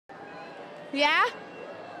Yeah?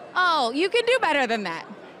 Oh, you can do better than that.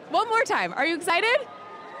 One more time. Are you excited?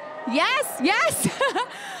 Yes, yes.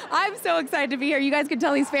 I'm so excited to be here. You guys can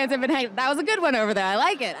tell these fans have been hanging. That was a good one over there. I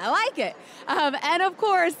like it. I like it. And of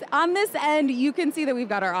course, on this end, you can see that we've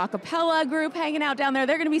got our a cappella group hanging out down there.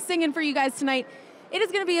 They're going to be singing for you guys tonight. It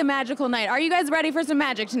is going to be a magical night. Are you guys ready for some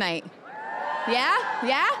magic tonight? Yeah?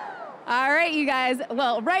 Yeah? All right, you guys.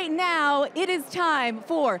 Well, right now, it is time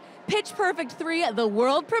for Pitch Perfect 3, the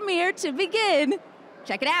world premiere, to begin.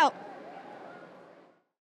 Check it out.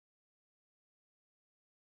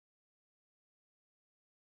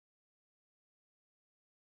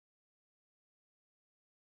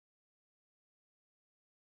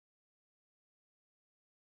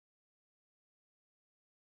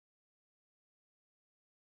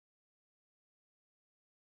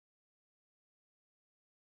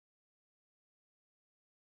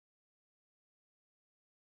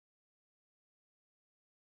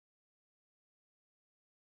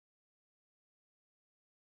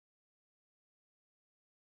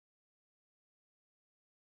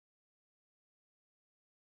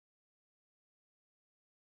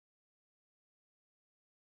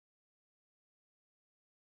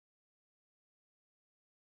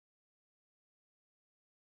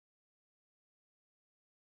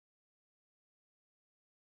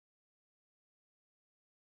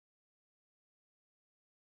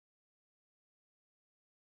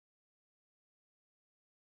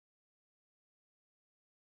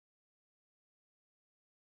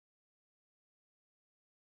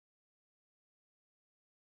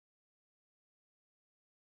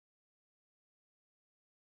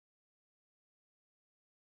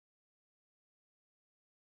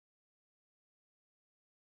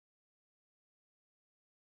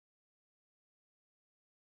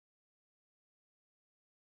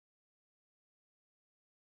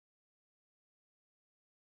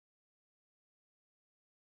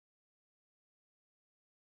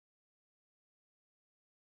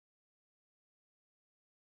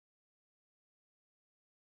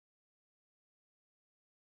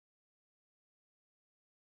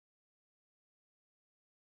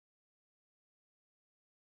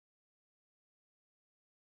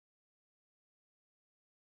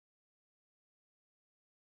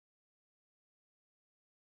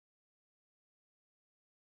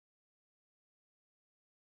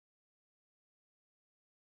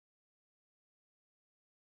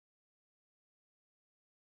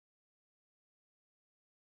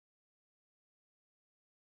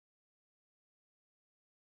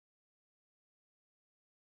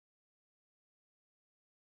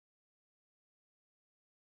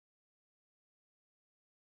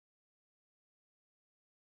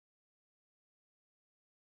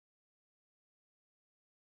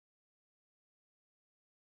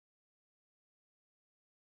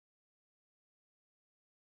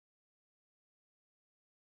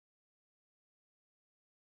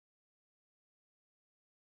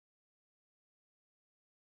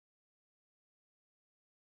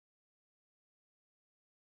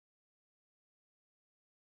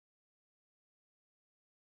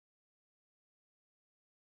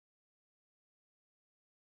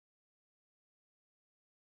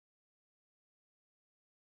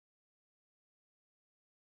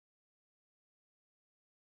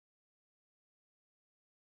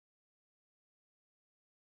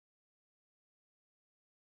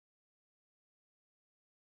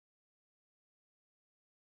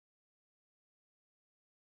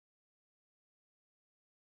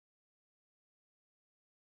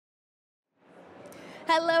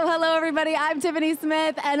 Hello, hello, everybody. I'm Tiffany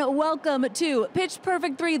Smith, and welcome to Pitch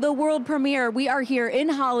Perfect 3, the world premiere. We are here in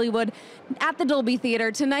Hollywood at the Dolby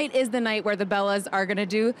Theater. Tonight is the night where the Bellas are going to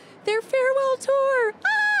do their farewell tour.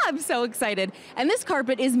 I'm so excited. And this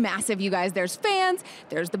carpet is massive, you guys. There's fans,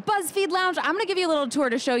 there's the BuzzFeed Lounge. I'm going to give you a little tour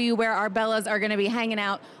to show you where our Bellas are going to be hanging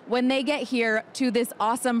out when they get here to this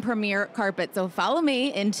awesome premiere carpet. So follow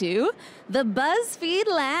me into the BuzzFeed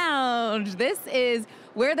Lounge. This is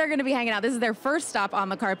where they're going to be hanging out. This is their first stop on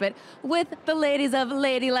the carpet with the ladies of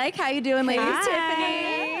Ladylike. How you doing, ladies?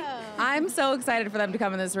 Hi. Tiffany. I'm so excited for them to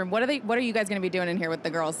come in this room. What are you guys going to be doing in here with the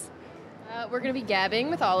girls? We're going to be gabbing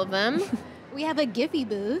with all of them. We have a Giphy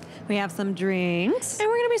booth. We have some drinks. And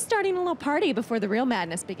we're going to be starting a little party before the real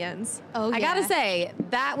madness begins. Oh, yeah. I gotta say,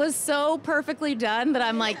 that was so perfectly done that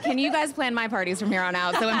I'm like, can you guys plan my parties from here on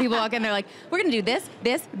out? So when people walk in, they're like, we're gonna do this,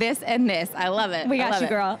 this, this, and this. I love it. We got love you, it.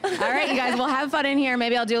 girl. All right, you guys, we'll have fun in here.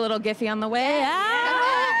 Maybe I'll do a little Giphy on the way.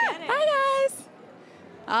 Bye, guys.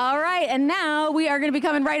 All right, and now we are gonna be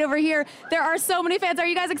coming right over here. There are so many fans. Are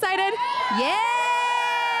you guys excited? Yeah!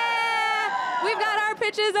 We've got our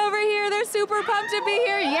pitches over here. They're super pumped to be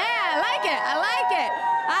here. Yeah, I like it. I like it.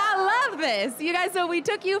 I love this. You guys, so we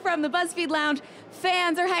took you from the BuzzFeed Lounge.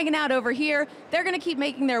 Fans are hanging out over here. They're going to keep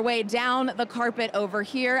making their way down the carpet over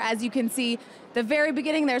here. As you can see, the very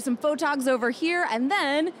beginning, there's some photogs over here, and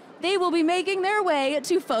then they will be making their way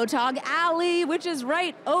to Photog Alley, which is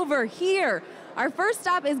right over here. Our first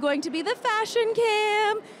stop is going to be the fashion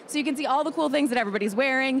cam, so you can see all the cool things that everybody's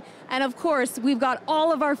wearing. And of course, we've got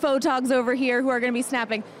all of our photogs over here who are gonna be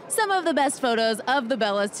snapping some of the best photos of the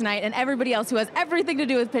Bellas tonight and everybody else who has everything to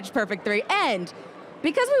do with Pitch Perfect 3. And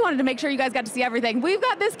because we wanted to make sure you guys got to see everything, we've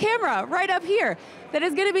got this camera right up here that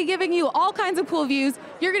is gonna be giving you all kinds of cool views.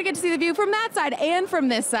 You're gonna get to see the view from that side and from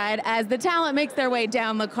this side as the talent makes their way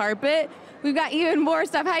down the carpet. We've got even more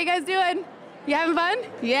stuff. How you guys doing? You having fun?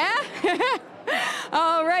 Yeah?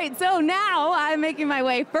 All right, so now I'm making my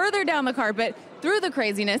way further down the carpet through the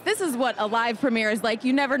craziness. This is what a live premiere is like.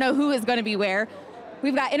 You never know who is gonna be where.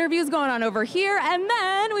 We've got interviews going on over here, and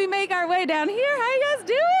then we make our way down here. How you guys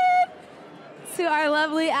doing? To our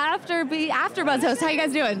lovely AfterBuzz host. How you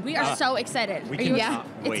guys doing? We are so excited. Are you? Yeah.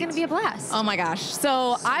 It's going to be a blast. Oh my gosh.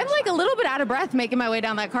 So I'm like a little bit out of breath making my way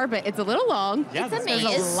down that carpet. It's a little long. Yeah, it's amazing.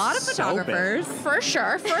 There's a lot of photographers. For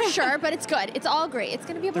sure, but it's good. It's all great. It's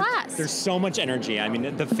going to be a blast. There's so much energy. I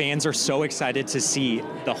mean, the fans are so excited to see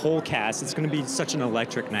the whole cast. It's going to be such an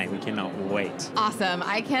electric night. We cannot wait. Awesome.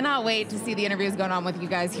 I cannot wait to see the interviews going on with you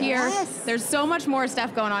guys here. Yes. There's so much more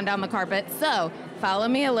stuff going on down the carpet. So follow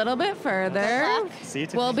me a little bit further. See you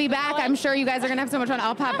We'll be back. I'm sure you guys are going to have so much fun.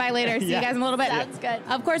 I'll pop by later. See you guys in a little bit. Sounds good.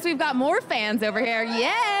 Of course, we've got more fans over here.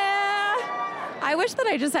 Yeah! I wish that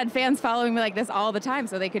I just had fans following me like this all the time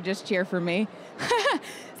so they could just cheer for me.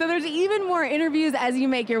 So there's even more interviews as you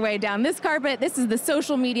make your way down this carpet. This is the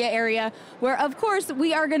social media area where, of course,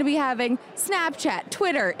 we are going to be having Snapchat,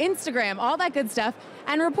 Twitter, Instagram, all that good stuff,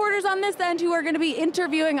 and reporters on this end who are going to be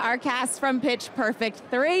interviewing our cast from Pitch Perfect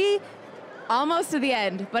 3. Almost to the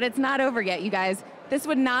end, but it's not over yet, you guys. This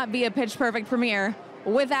would not be a Pitch Perfect premiere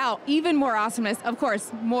without even more awesomeness. Of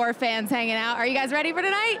course, more fans hanging out. Are you guys ready for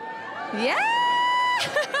tonight? Yeah!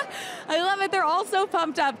 I love it. They're all so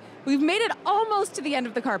pumped up. We've made it almost to the end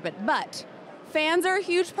of the carpet, but fans are a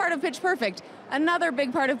huge part of Pitch Perfect. Another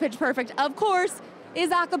big part of Pitch Perfect, of course,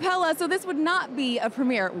 is a cappella. So this would not be a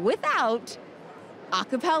premiere without a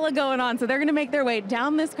cappella going on. So they're going to make their way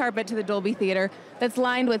down this carpet to the Dolby Theater that's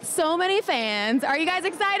lined with so many fans. Are you guys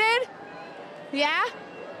excited? Yeah?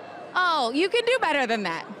 Oh, you can do better than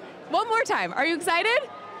that. One more time. Are you excited?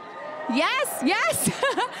 Yes, yes.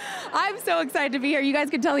 I'm so excited to be here. You guys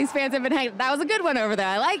can tell these fans have been hanging. That was a good one over there.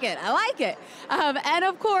 I like it. I like it. And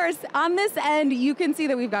of course, on this end, you can see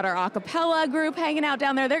that we've got our a cappella group hanging out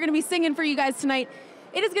down there. They're going to be singing for you guys tonight.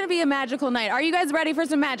 It is going to be a magical night. Are you guys ready for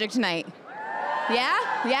some magic tonight? Yeah?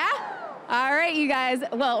 Yeah? All right, you guys.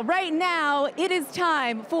 Well, right now, it is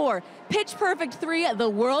time for Pitch Perfect 3, the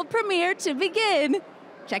world premiere, to begin.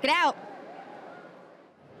 Check it out.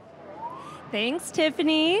 Thanks,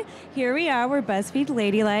 Tiffany. Here we are, we're BuzzFeed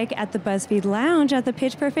Ladylike at the BuzzFeed Lounge at the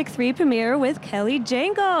Pitch Perfect 3 premiere with Kelley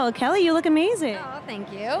Jakle. Kelley, you look amazing. Oh,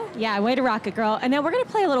 thank you. Yeah, way to rock it, girl. And now we're going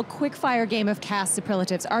to play a little quick fire game of cast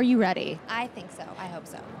superlatives. Are you ready? I think so. I hope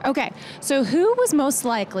so. Okay, so who was most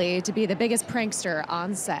likely to be the biggest prankster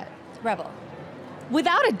on set? Rebel.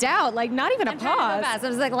 Without a doubt, like not even a pause. It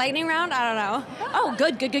was like lightning round? I don't know. Oh,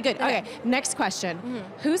 good. Okay, next question.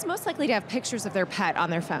 Who's most likely to have pictures of their pet on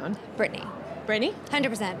their phone? Brittany. Brittany?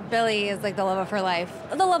 100%. Billy is like the love of her life.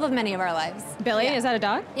 The love of many of our lives. Billy, Yeah. is that a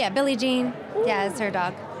dog? Yeah, Billie Jean. Ooh. Yeah, it's her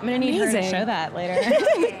dog. I'm gonna need her to Amazing. show that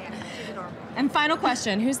later. And final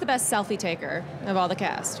question, who's the best selfie taker of all the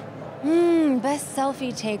cast? Best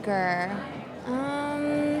selfie taker.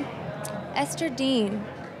 Esther Dean.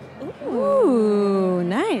 Ooh,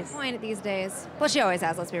 nice. Point it these days. Well, she always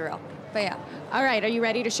has, let's be real. But yeah. All right, are you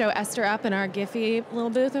ready to show Esther up in our Giphy little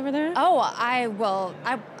booth over there? Oh, I will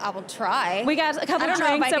try. We got a couple I don't know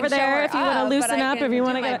if drinks I can over show there her if you want up, to but loosen I up, can if you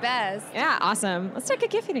want to do my get best. Yeah, awesome. Let's take a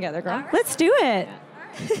Giphy together, girl. right. Let's do it.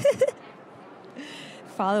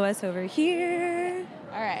 Follow us over here.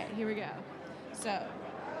 All right, here we go. So.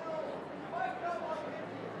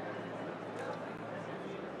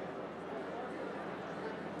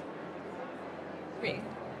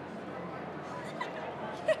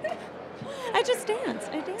 I just danced.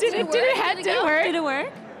 I danced. Did it work? Did it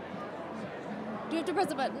work? Do you have to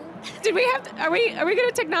press a button? Did we have to, are we good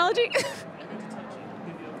at technology?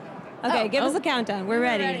 Okay, give us a countdown. We're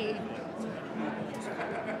ready.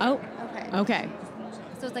 Oh, Okay. okay.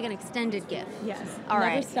 So it's like an extended GIF. Yes. All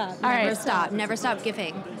Never right. stop. All right. Never stop. Never stop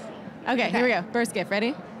gifting. Okay, here we go. First gift,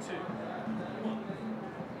 ready?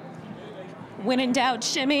 When in doubt,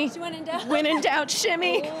 shimmy. When in doubt. When in doubt,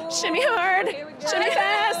 shimmy. Shimmy hard. Shimmy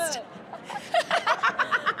fast.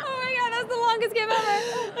 Oh my God, that's the longest game ever.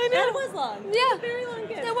 I know. That was long. Yeah. Very long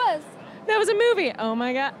game. It was. That was a movie. Oh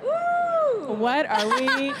my God. Woo! What are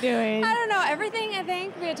we doing? I don't know. Everything, I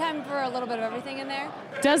think. We had time for a little bit of everything in there.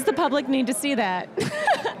 Does the public need to see that?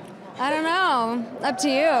 I don't know. Up to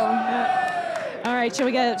you. All right, should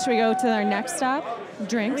we go to our next stop?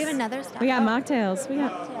 Drinks. We have another stop. We got mocktails. We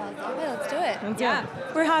got. Okay, let's do it. Let's Yeah. go.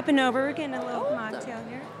 We're hopping over. We're getting a little mocktail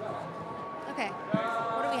here. Okay.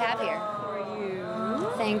 What do we have here? For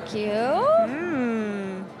you. Thank you.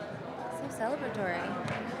 Mm. So celebratory.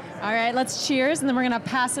 All right, let's cheers, and then we're gonna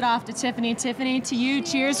pass it off to Tiffany. Tiffany, to you.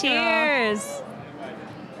 Cheers. Girl. Cheers.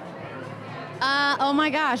 Oh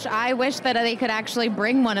my gosh, I wish that they could actually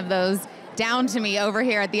bring one of those down to me over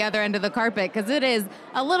here at the other end of the carpet, because it is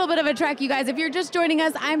a little bit of a trek, you guys. If you're just joining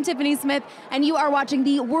us, I'm Tiffany Smith, and you are watching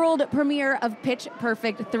the world premiere of Pitch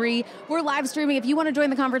Perfect 3. We're live streaming. If you want to join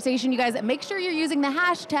the conversation, you guys, make sure you're using the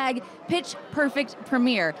hashtag Pitch Perfect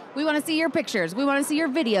Premiere. We want to see your pictures. We want to see your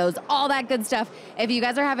videos, all that good stuff. If you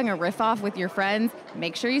guys are having a riff-off with your friends,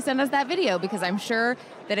 make sure you send us that video, because I'm sure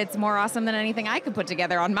that it's more awesome than anything I could put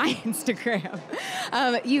together on my Instagram.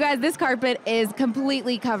 You guys, this carpet is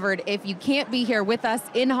completely covered. If you can't be here with us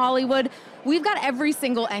in Hollywood, we've got every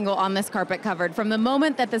single angle on this carpet covered, from the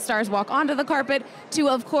moment that the stars walk onto the carpet to,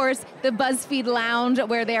 of course, the BuzzFeed Lounge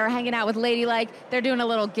where they are hanging out with Ladylike. They're doing a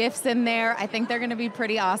little gifts in there. I think they're gonna be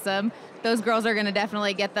pretty awesome. Those girls are gonna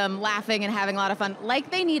definitely get them laughing and having a lot of fun,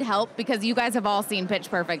 like they need help, because you guys have all seen Pitch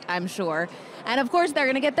Perfect, I'm sure. And of course, they're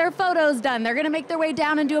gonna get their photos done. They're gonna make their way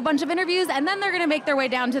down and do a bunch of interviews, and then they're gonna make their way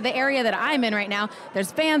down to the area that I'm in right now.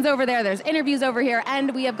 There's fans over there, there's interviews over here,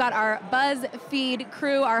 and we have got our BuzzFeed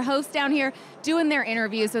crew, our hosts down here, doing their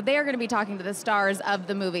interviews, so they are gonna be talking to the stars of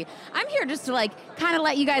the movie. I'm here just to kind of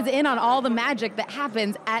let you guys in on all the magic that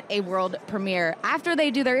happens at a world premiere. After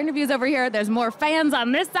they do their interviews over here, there's more fans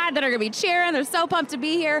on this side that are gonna be cheering. They're so pumped to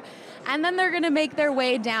be here. And then they're gonna make their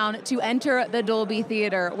way down to enter the Dolby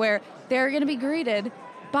Theater, where they're gonna be greeted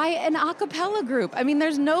by an a cappella group. I mean,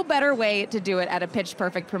 there's no better way to do it at a Pitch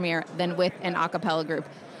Perfect premiere than with an a cappella group.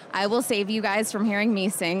 I will save you guys from hearing me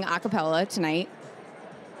sing a cappella tonight.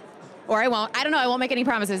 Or I won't. I don't know. I won't make any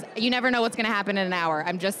promises. You never know what's going to happen in an hour.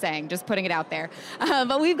 I'm just saying, just putting it out there.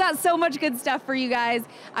 But we've got so much good stuff for you guys.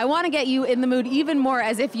 I want to get you in the mood even more,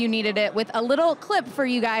 as if you needed it, with a little clip for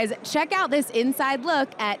you guys. Check out this inside look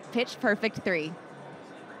at Pitch Perfect 3.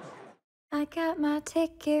 I got my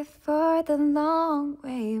ticket for the long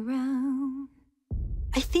way round.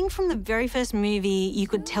 I think from the very first movie, you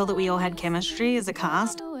could tell that we all had chemistry as a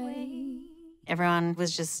cast. Everyone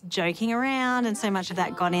was just joking around, and so much of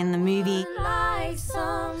that got in the movie.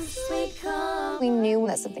 We knew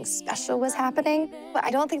that something special was happening, but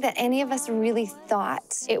I don't think that any of us really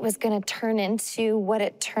thought it was going to turn into what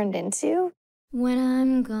it turned into. When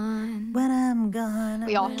I'm gone. When I'm gone.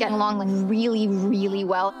 We all get along really, really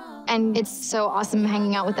well. And it's so awesome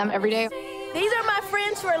hanging out with them every day. These are my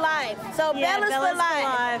friends for life. So Bella's for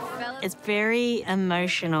life. It's very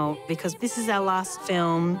emotional because this is our last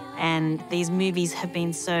film, and these movies have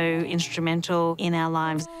been so instrumental in our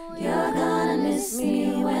lives. You're gonna miss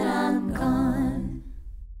me when I'm gone.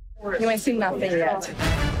 You ain't seen nothing yet.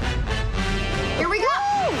 Here we go!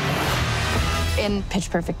 In Pitch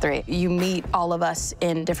Perfect 3, you meet all of us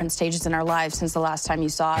in different stages in our lives since the last time you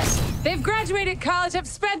saw us. They've graduated college, have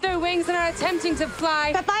spread their wings, and are attempting to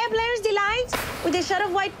fly. Papaya Players Delight with a shot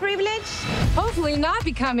of white privilege. Hopefully not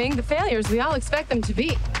becoming the failures we all expect them to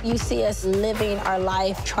be. You see us living our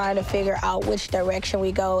life, trying to figure out which direction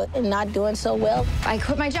we go, and not doing so well. I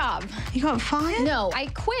quit my job. You got fired? No, I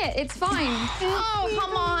quit. It's fine. Oh,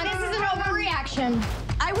 come on. This is an overreaction.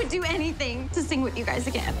 I would do anything to sing with you guys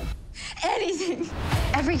again. Anything.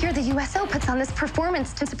 Every year, the USO puts on this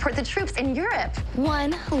performance to support the troops in Europe.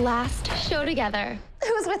 One last show together.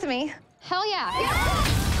 Who's with me? Hell yeah.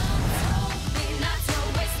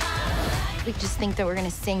 We just think that we're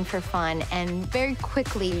gonna sing for fun, and very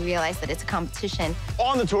quickly realize that it's a competition.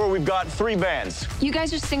 On the tour, we've got 3 bands. You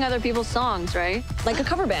guys just sing other people's songs, right? Like a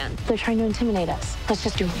cover band. They're trying to intimidate us. Let's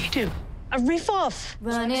just do what we do. A riff off.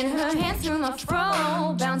 Running her hands through my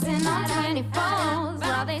fro, bouncing on 20 phones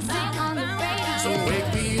while they sing on the radio. So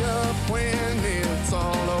wake me up when it's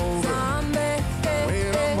all over.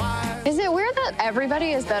 Is it weird that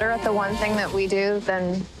everybody is better at the one thing that we do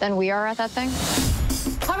than we are at that thing?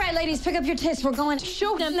 All right, ladies, pick up your tits. We're going to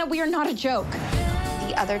show them that we are not a joke.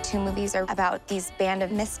 The other two movies are about these band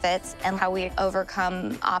of misfits and how we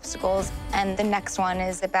overcome obstacles. And the next one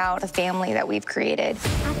is about the family that we've created.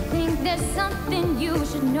 I think there's something you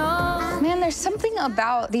should know. Man, there's something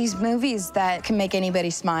about these movies that can make anybody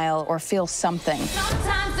smile or feel something.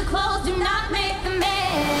 Sometimes the clothes do not make the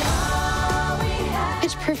man.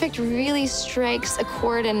 Pitch Perfect really strikes a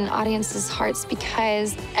chord in audiences' hearts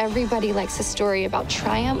because everybody likes a story about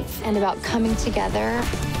triumph and about coming together.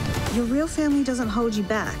 Your real family doesn't hold you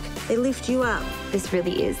back. They lift you up. This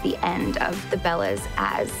really is the end of the Bellas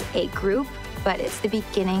as a group, but it's the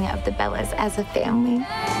beginning of the Bellas as a family.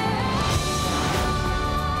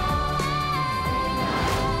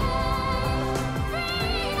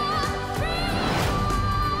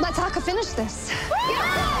 Let's Haka finish this.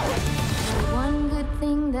 One good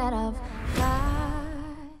thing that I've got.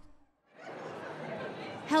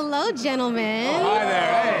 Hello, gentlemen. Oh, hi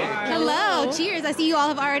there. Hey. Hello. Cheers. I see you all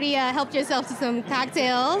have already helped yourselves to some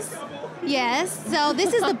cocktails. Yes. So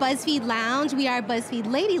this is the BuzzFeed Lounge. We are BuzzFeed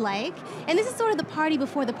Ladylike. And this is sort of the party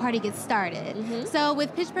before the party gets started. So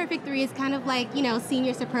with Pitch Perfect 3, it's kind of like, you know,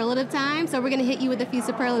 senior superlative time. So we're going to hit you with a few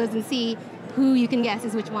superlatives and see who you can guess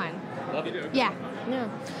is which one. Love it. Yeah. Yeah.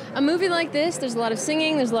 A movie like this, there's a lot of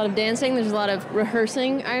singing, there's a lot of dancing, there's a lot of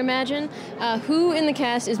rehearsing, I imagine. Who in the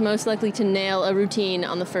cast is most likely to nail a routine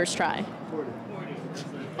on the first try?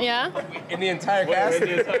 Yeah? In the entire cast?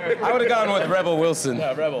 I would have gone with Rebel Wilson.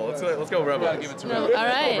 Yeah, Rebel. Let's go Rebel. Gotta give it to Rebel. All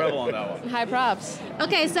right. Rebel on that one. High props.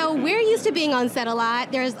 Okay, so we're used to being on set a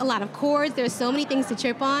lot. There's a lot of chords. There's so many things to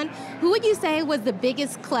trip on. Who would you say was the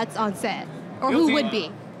biggest klutz on set? Or Guilty. who would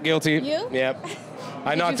be? Guilty. You? Yep.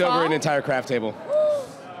 I knocked you over fall? an entire craft table.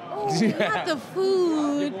 Not the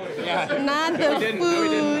food. Not the food. No, we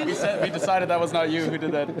didn't. We decided that was not you who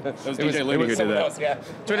did that. It was DJ Looney who did that. Else, yeah.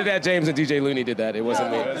 Trinidad James and DJ Looney did that. It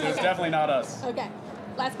wasn't me. It was definitely not us. Okay.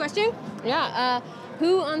 Last question? Yeah.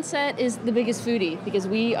 Who on set is the biggest foodie? Because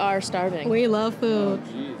we are starving. We love food.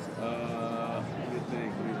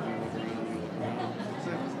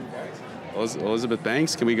 Elizabeth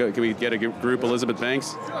Banks? Can we get a group Elizabeth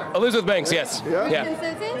Banks? Elizabeth Banks, yes. Yeah.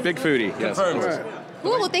 Consensus? Big foodie. Yes. Confirmed.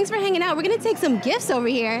 Cool. Well, thanks for hanging out. We're going to take some gifts over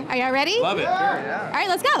here. Are y'all ready? Love it. All right,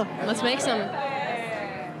 let's go. Let's make some.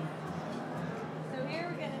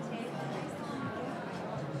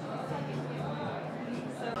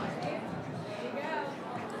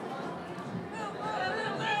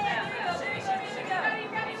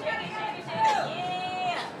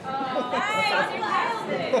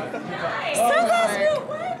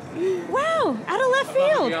 Wow, out of left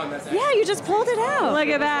field. Yeah, you just pulled it out. Look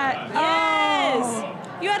at that. Yes.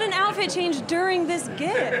 You had an outfit change during this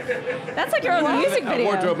gift. That's like your own music A video.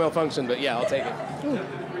 wardrobe malfunction, but yeah, I'll take it.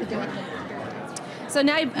 So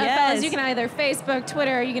now, fellas, you can either Facebook,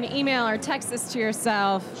 Twitter, you can email or text this to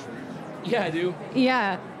yourself. Yeah, I do.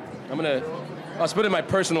 Yeah. I'll put in my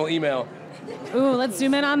personal email. Ooh, let's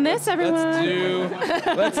zoom in on this, everyone.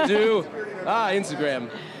 Let's do Instagram.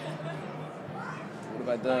 What have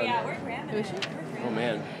I done? Oh,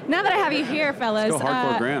 man. Now that I have you here, fellas, Let's go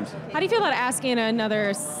hardcore grams. How do you feel about asking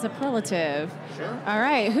another superlative? Sure. All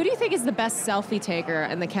right. Who do you think is the best selfie taker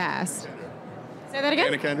in the cast? Say that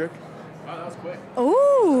again? Kendrick. Wow, that was quick.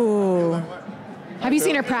 Ooh. Have you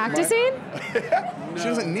seen her practicing? She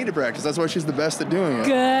doesn't need to practice. That's why she's the best at doing it.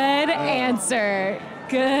 Good answer.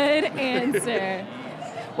 Good answer.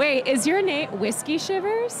 Wait, is your name Whiskey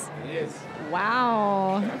Shivers? It is.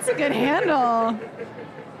 Wow. That's a good handle.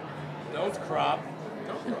 Don't crop.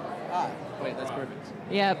 Wait, that's perfect.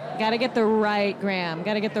 Yep. Got to get the right gram.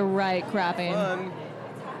 Got to get the right cropping. All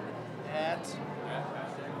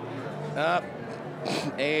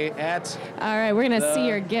right, we're going to see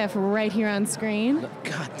your GIF right here on screen.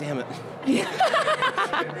 God damn it. You're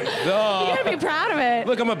going to be proud of it.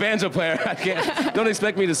 Look, I'm a banjo player. I can't. Don't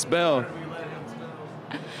expect me to spell.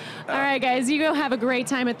 All right, guys, you go have a great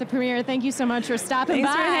time at the premiere. Thank you so much for stopping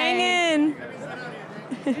by. Thanks for hanging.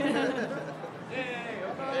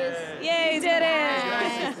 Yay, you did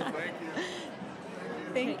it.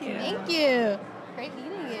 Thank you. Thank you. Great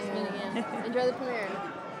meeting you. Enjoy the premiere.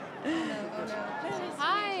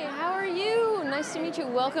 Hi, how are you? Nice to meet you.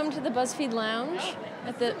 Welcome to the BuzzFeed Lounge.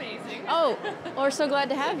 Amazing. Oh, we're so glad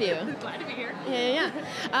to have you. Glad to be here.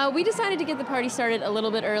 Yeah. We decided to get the party started a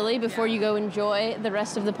little bit early before you go enjoy the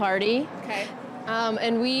rest of the party. Okay.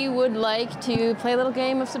 And we would like to play a little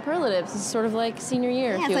game of superlatives. It's sort of like senior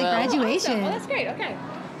year, Yeah, if it's you like will. graduation. Oh, that's great. Okay.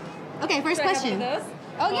 Okay, first Do I have question. one of those?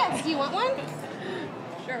 Oh, yes. Do you want one?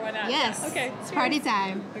 Sure, why not? Yes. Okay. It's party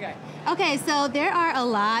time. Okay. Okay, so there are a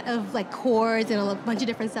lot of like chords and a bunch of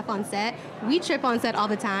different stuff on set. We trip on set all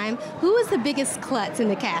the time. Who is the biggest klutz in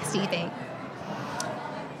the cast, do you think?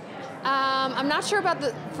 I'm not sure about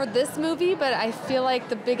for this movie, but I feel like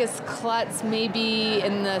the biggest klutz maybe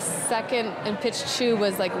in the second in Pitch 2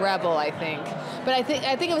 was like Rebel, I think. But I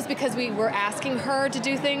think it was because we were asking her to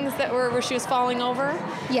do things that were where she was falling over.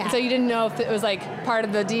 Yeah. So you didn't know if it was like part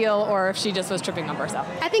of the deal or if she just was tripping up herself.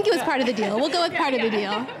 I think it was part of the deal. We'll go with part of the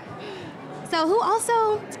deal. So who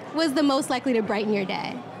also was the most likely to brighten your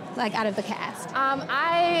day, like out of the cast?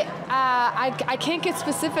 I can't get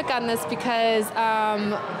specific on this because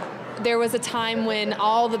there was a time when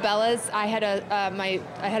all the Bellas, I had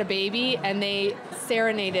a baby, and they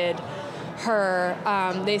serenaded her.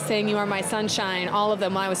 They sang "You Are My Sunshine," all of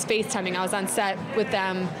them. When I was FaceTiming, I was on set with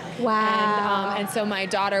them. Wow. And so my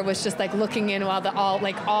daughter was just like looking in while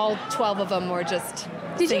all 12 of them were just.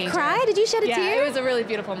 Did you cry? Did you shed a tear? Yeah, it was a really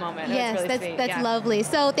beautiful moment. Yes, it was really sweet. that's lovely.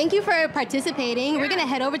 So thank you for participating. We're gonna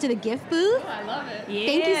head over to the gift booth. I love it. Yeah,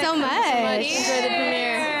 thank you so much. Enjoy the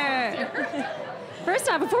premiere. First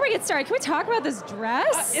off, before we get started, can we talk about this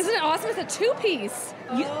dress? Isn't it awesome? It's a two-piece.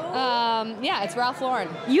 Yeah, it's Ralph Lauren.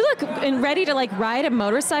 You look ready to like ride a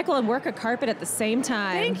motorcycle and work a carpet at the same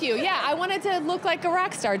time. Thank you. Yeah, I wanted to look like a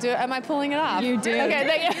rock star. Am I pulling it off? You do. Okay,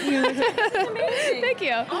 thank you. Amazing. Thank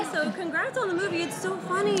you. Also, congrats on the movie. It's so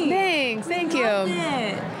funny. Thanks. Thank you. Loved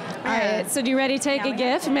it. All right, so do you ready to take a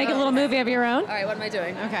gift and make a little movie of your own? All right, what am I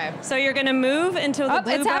doing? Okay. So you're gonna move until the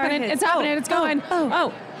blue it's bar happening. hits. It's happening. It's going. Oh, move.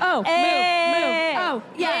 Oh,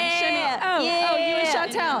 Yeah, shimmy. Oh, you and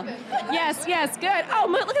Chantel. Yes, good. Oh,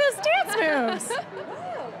 look at those dance moves.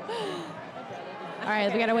 All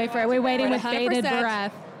right, we gotta wait for it. We're waiting with 100%. bated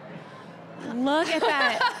breath. Look at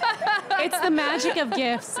that. It's the magic of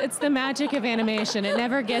gifts. It's the magic of animation. It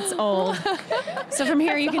never gets old. So from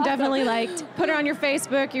here, you can definitely put it on your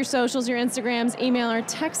Facebook, your socials, your Instagrams, email, or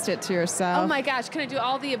text it to yourself. Oh my gosh, can I do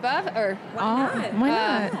all the above? Or Why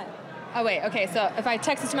not? Oh wait, okay, so if I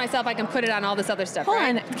text it to myself, I can put it on all this other stuff, Hold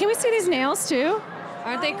right? on. Can we see these nails too?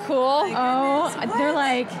 Aren't they cool? Oh,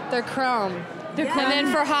 they're chrome. They're And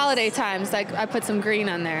then for holiday times, I put some green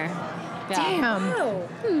on there. Yeah. Damn.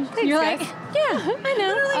 Thanks, You're guys. like, yeah, I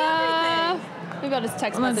know. Maybe I'll just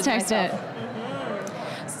text Let's text it.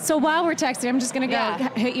 So while we're texting, I'm just going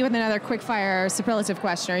to hit you with another quick fire superlative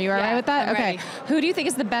question. Are you all right with that? I'm Okay. ready. Who do you think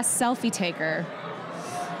is the best selfie taker?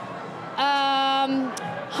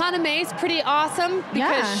 Hana Mae's pretty awesome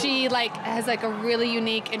because she has a really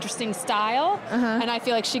unique, interesting style, and I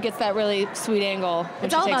feel like she gets that really sweet angle. When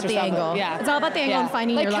It's she all takes about the her selfie. angle. Yeah, It's all about the angle and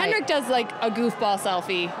finding your light. Kendrick does a goofball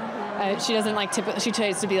selfie. She doesn't she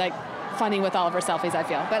tries to be funny with all of her selfies. I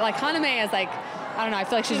feel, but Hana Mae is I don't know. I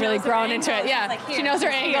feel like she's really grown into it. Yeah, she knows her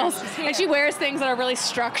angles, and she wears things that are really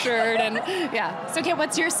structured. And yeah. So, okay,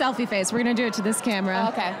 what's your selfie face? We're gonna do it to this camera.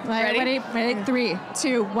 Okay. Ready? 3,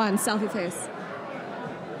 2, 1. Selfie face.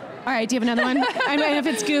 All right. Do you have another one? I mean, if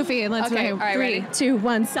it's goofy, and let's Okay, do all right, 3, ready? 2,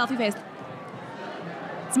 1. Selfie face.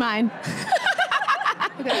 It's mine.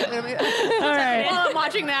 Okay, All right. While I'm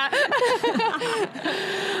watching that.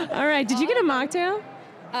 All right. Did you get a mocktail?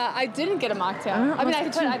 I didn't get a mocktail. Oh, I mean,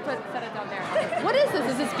 let's set get it down there. What is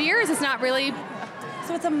this? Is this beer? Is this not really?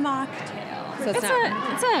 So it's a mocktail. So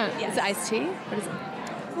it's iced tea. What is it? A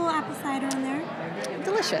little apple cider in there.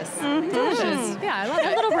 Delicious. Delicious. Yeah, I love it.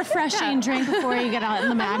 A little refreshing drink before you get out in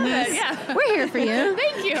the madness. Yeah. We're here for you.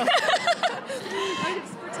 Thank you. I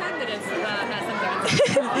just pretend that it's has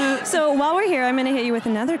something. So while we're here, I'm going to hit you with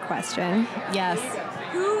another question. Yes.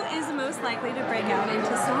 Who is most likely to break out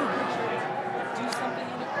into song?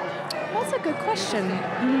 That's a good question.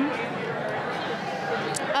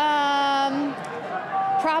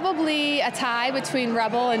 Probably a tie between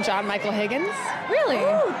Rebel and John Michael Higgins. Really?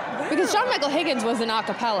 Ooh, because John Michael Higgins was an a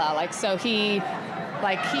cappella, so he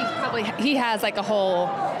has a whole,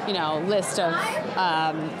 list of,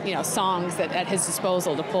 songs that at his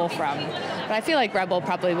disposal to pull from. But I feel like Rebel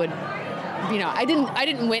probably would, I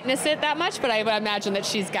didn't witness it that much, but I would imagine that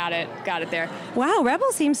she's got it there. Wow,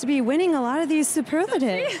 Rebel seems to be winning a lot of these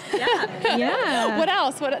superlatives. Yeah. What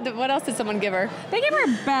else? What else did someone give her? They gave her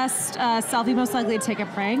best selfie, most likely to take a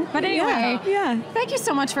prank. But anyway, thank you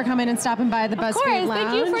so much for coming and stopping by the BuzzFeed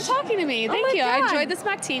Lounge. Thank you for talking to me. Thank you. God. I enjoyed this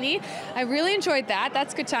martini. I really enjoyed that.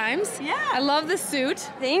 That's good times. Yeah. I love the suit.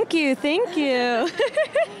 Thank you.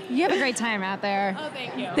 You have a great time out there. Oh,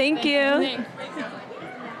 thank you. Thank you. Thanks.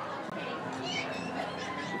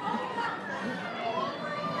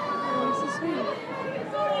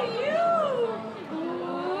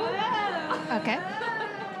 Okay.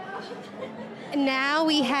 Now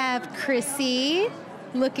we have Chrissie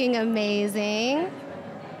looking amazing.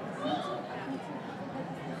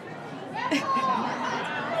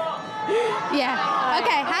 Yeah.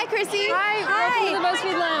 Okay. Hi, Chrissie. Hi. Welcome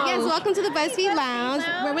to the BuzzFeed Lounge. Yes, welcome to the BuzzFeed Lounge.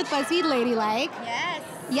 We're with BuzzFeed Ladylike. Yes.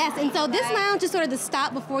 Yes, and so this lounge is sort of the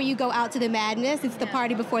stop before you go out to the madness. It's the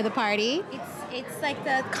party before the party. It's like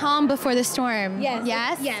the calm before the storm. Yes.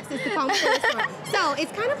 Yes? Yes, it's the calm before the storm. So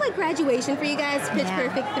it's kind of like graduation for you guys, Pitch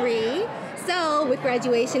Perfect 3. So with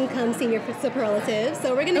graduation comes senior superlatives.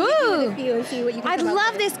 So we're going to hit you with a few and see what you can I come up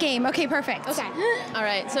love with. this game. Okay, perfect. Okay. All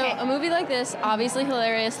right, so a movie like this, obviously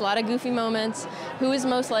hilarious, a lot of goofy moments. Who is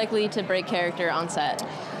most likely to break character on set?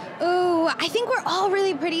 Ooh, I think we're all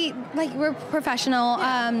really pretty, like, we're professional,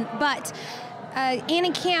 but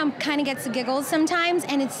Anna Camp kind of gets the giggles sometimes,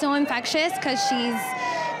 and it's so infectious because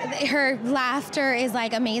her laughter is,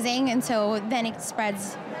 like, amazing, and so then it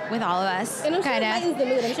spreads with all of us. And I'm sure it lightens the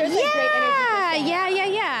mood. I'm sure it's like great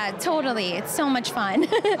energy. Yeah, totally. It's so much fun.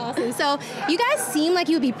 Awesome. So you guys seem like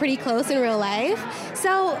you would be pretty close in real life.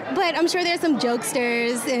 So, but I'm sure there's some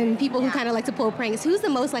jokesters and people who kind of like to pull pranks. Who's the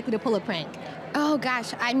most likely to pull a prank? Oh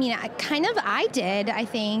gosh, I mean, I did, I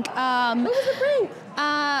think. What was the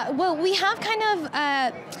prank? Well, we have kind of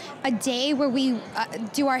a day where we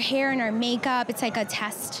do our hair and our makeup. It's like a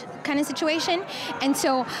test kind of situation. And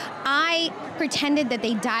so I pretended that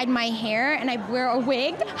they dyed my hair and I wear a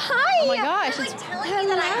wig. Hi! Oh my gosh. You're like telling me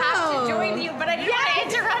that I have to join you, but I didn't want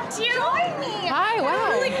to interrupt you. Join me. Hi,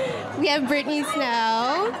 wow. We have Brittany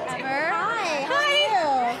Snow. Hi. How are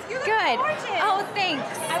you? Good. Oh, thanks.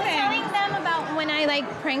 I was telling them about when I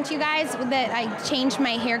pranked you guys that I changed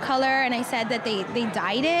my hair color and I said that they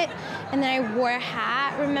dyed it and then I wore a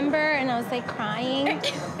hat, remember? And I was like crying.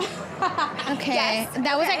 Okay. Yes.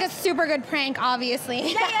 That was like a super good prank,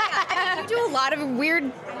 obviously. Yeah. You do a lot of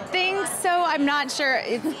weird things, so I'm not sure.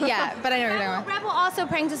 But I know you're doing. Rebel also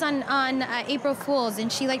pranked us on April Fool's,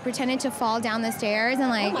 and she pretended to fall down the stairs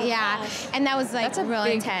and and that was That's a really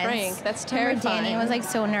big intense. prank. That's Remember terrifying. Danny was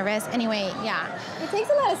so nervous. Anyway, yeah. It takes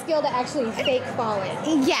a lot of skill to actually fake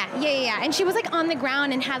falling. Yeah. And she was on the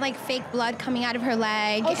ground and had fake blood coming out of her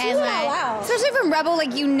leg. Oh, she and went all out. Especially from Rebel,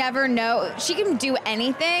 you never know. She can do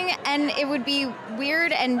anything, and it would be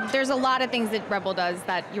weird. And there's a lot of things that Rebel does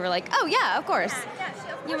that you were like, oh yeah, of course.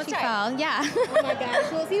 You must fell, yeah. Oh my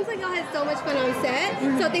gosh. Well, it seems like y'all had so much fun on set.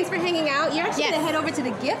 So thanks for hanging out. You're actually going to head over to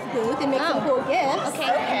the gift booth and make some cool gifts. Okay.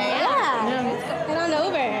 Yeah. Head on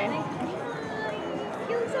over.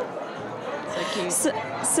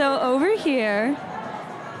 So over here.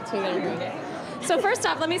 So first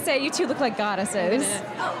off, let me say you two look like goddesses.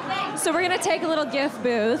 So we're going to take a little gift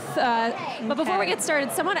booth. But before we get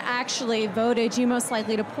started, someone actually voted you most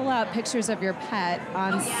likely to pull out pictures of your pet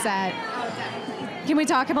on set. Can we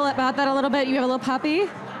talk about that a little bit? You have a little puppy?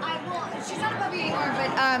 She's not a puppy anymore,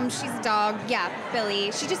 but she's a dog. Yeah,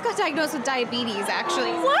 Billy. She just got diagnosed with diabetes,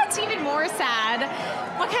 actually. What? It's even more sad.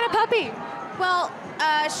 What kind of puppy? Well,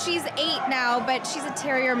 she's 8 now, but she's a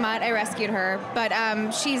terrier mutt. I rescued her. But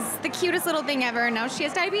she's the cutest little thing ever, and now she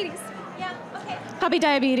has diabetes. Yeah, okay. Puppy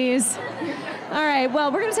diabetes. All right,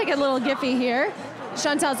 well, we're going to take a little Giphy here.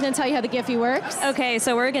 Chantel's going to tell you how the Giphy works. Okay,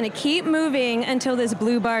 so we're going to keep moving until this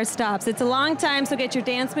blue bar stops. It's a long time, so get your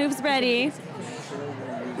dance moves ready.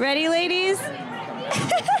 Ready, ladies?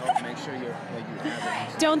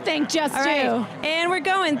 Don't think, just All do. right. And we're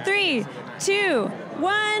going. 3, 2,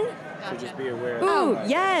 1. So just be aware. Ooh,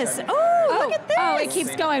 yes. Oh, look at this. Oh, it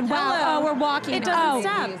keeps going. Wow. Hello. Oh, we're walking. It doesn't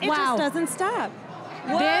stop. It Wow. just doesn't stop.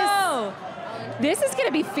 Whoa. This is going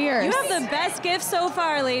to be fierce. You have the best gift so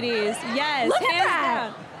far, ladies. Yes. Look at hands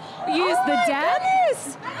that. down. Use the dab.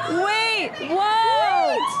 Goodness. Wait.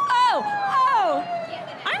 Whoa. Oh.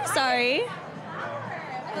 I'm sorry.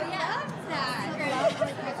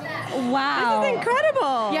 Wow. This is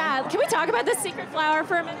incredible. Yeah. Can we talk about this secret flower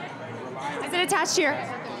for a minute? Is it attached to your...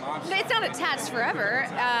 It's not attached forever.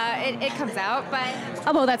 It comes out, but...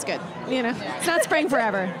 Oh, well, that's good. It's not spraying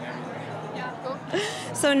forever.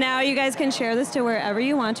 So now you guys can share this to wherever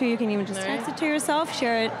you want to. You can even just text it to yourself,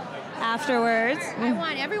 share it afterwards. I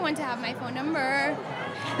want everyone to have my phone number.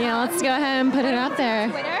 Let's go ahead and put it up there.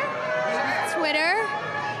 Twitter.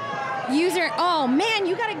 User. Oh man,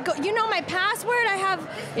 you gotta go. You know my password. I have.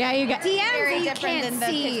 Yeah, you got. DMs very that you different can't than the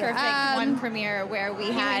see. Pitch Perfect 1 premiere where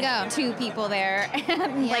we had 2 people there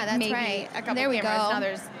and Yeah, that's maybe right. a couple There we cameras. go. Now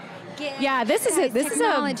there's Yeah, this is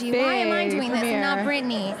technology. a big Why am I doing this and not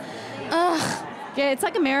premiere. Brittany? Ugh. Yeah, it's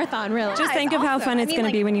like a marathon, really. Just think of how fun it's going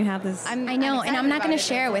to be when you have this. I know, and I'm not going to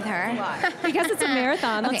share it with her. Because it's a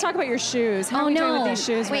marathon. Let's Okay. talk about your shoes. How are we doing with these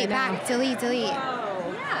shoes Wait, right back. now? Delete.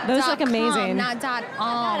 Those look amazing. .com, not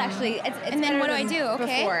 .com. actually, it's And then better what do I than do?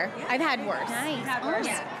 Okay. Before. I've had worse.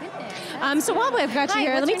 Nice. So while we've got you Hi,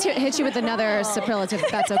 here, let what's me your name? hit you with another superlative, if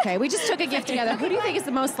that's okay. We just took a gift together. Who do you think is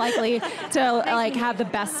the most likely to have the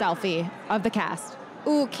best selfie of the cast?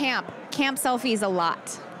 Ooh, camp. Camp selfies a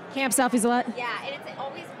lot. Camp selfies a lot? Yeah, and it's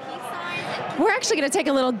always peace signs and We're actually going to take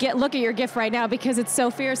a little look at your gift right now because it's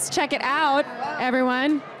so fierce. Check it out,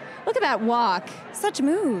 everyone. Look at that walk. Such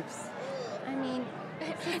moves. I mean,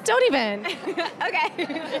 don't even.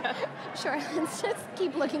 Okay. Sure, let's just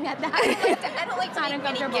keep looking at that. I don't like to make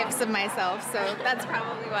many gifts of myself, so that's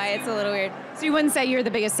probably why it's a little weird. So you wouldn't say you're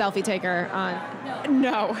the biggest selfie taker on?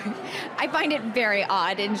 No. I find it very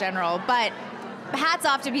odd in general, but hats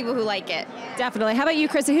off to people who like it. Definitely. How about you,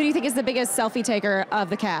 Chrissie? Who do you think is the biggest selfie taker of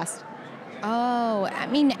the cast? Oh, I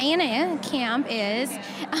mean, Anna Camp is.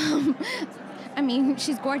 I mean,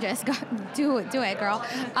 she's gorgeous. Do it, girl.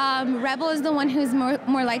 Rebel is the one who's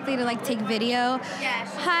more likely to like take video. Yeah.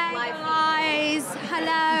 Hi guys.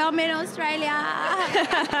 Hello, I'm in Australia.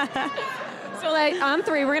 So like on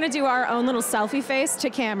 3, we're gonna do our own little selfie face to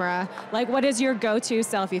camera. Like, what is your go-to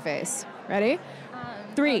selfie face? Ready?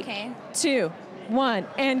 3, 2, 1,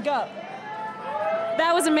 and go.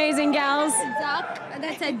 That was amazing, gals.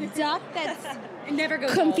 That's a duck that's never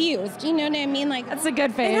goes confused. You know what I mean? Like, that's a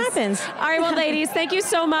good face. It happens. All right, well, ladies, thank you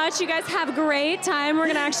so much. You guys have a great time. We're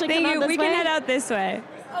gonna actually come out this way. We can head out this way.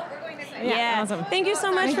 Oh, we're going this way. Yeah, awesome. Thank you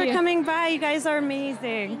so much for coming by. You guys are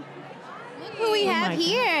amazing. Look who we have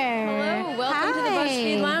here. Hello, welcome to the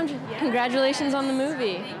BuzzFeed Lounge. Yeah. Congratulations on the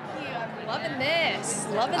movie. Thank you. I'm loving this.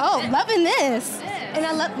 Loving this. And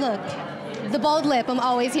I love, look, the bold lip. I'm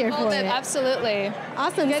always here for it. Absolutely.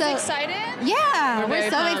 Awesome. You guys so excited? Yeah, we're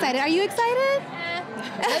so pumped. excited. Are you excited?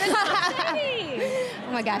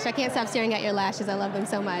 Oh Oh my gosh, I can't stop staring at your lashes. I love them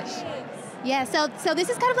so much. Yeah, so this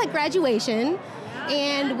is kind of like graduation.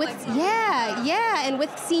 And with and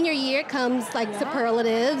with senior year comes like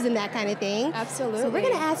superlatives and that kind of thing. Absolutely. So we're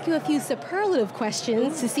gonna ask you a few superlative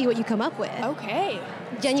questions to see what you come up with. Okay.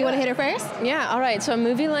 Jen, you want to hit her first? Yeah, all right. So a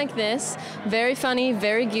movie like this, very funny,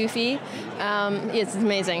 very goofy. It's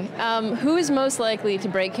amazing. Who is most likely to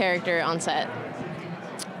break character on set?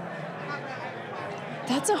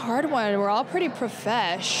 That's a hard one. We're all pretty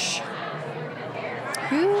profesh.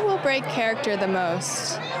 Who will break character the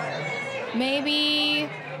most? Maybe,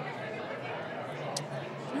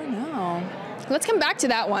 I don't know. Let's come back to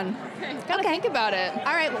that one. Gotta think about it.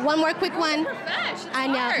 All right, one more quick one. I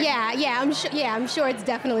know. hard. Yeah, I'm sure it's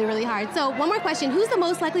definitely really hard. So one more question. Who's the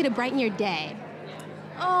most likely to brighten your day?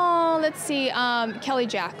 Oh, let's see. Kelley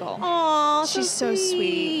Jakle. Oh, she's so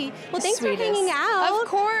sweet. Well, thanks for hanging out. Of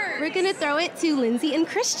course. We're gonna throw it to Lindsay and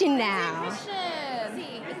Christian now.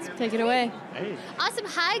 Take it away. Hey. Awesome.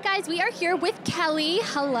 Hi, guys. We are here with Kelley.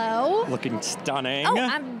 Hello. Looking stunning. Oh,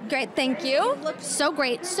 I'm great. Thank you. You look so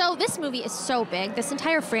great. So this movie is so big, this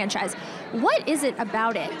entire franchise. What is it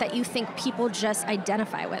about it that you think people just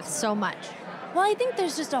identify with so much? Well, I think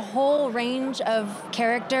there's just a whole range of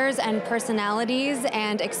characters and personalities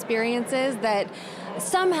and experiences that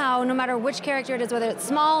somehow, no matter which character it is, whether it's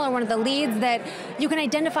small or one of the leads, that you can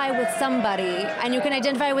identify with somebody and you can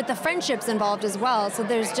identify with the friendships involved as well. So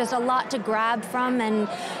there's just a lot to grab from and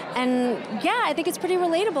yeah, I think it's pretty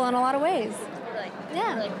relatable in a lot of ways.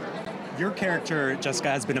 Yeah. Your character, Jessica,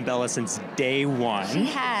 has been a Bella since day one. She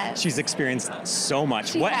has. She's experienced so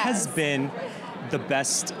much. What has been the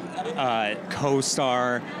best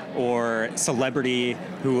co-star or celebrity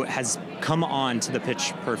who has come on to the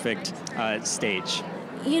Pitch Perfect stage?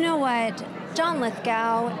 You know what? John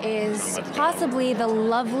Lithgow is possibly the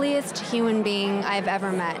loveliest human being I've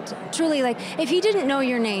ever met. Truly, like, if he didn't know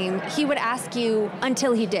your name, he would ask you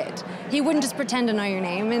until he did. He wouldn't just pretend to know your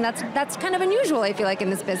name, and that's kind of unusual, I feel like, in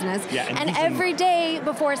this business. Yeah, and every day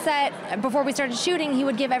before we started shooting, he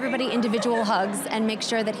would give everybody individual hugs and make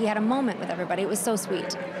sure that he had a moment with everybody. It was so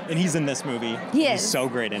sweet. And he's in this movie. He is. He's so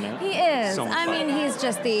great in it. He is. So much I fun. mean, he's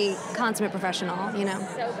just the consummate professional, you know.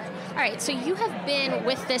 So good. All right, so you have been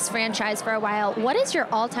with this franchise for a while. What is your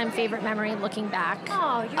all-time favorite memory looking back?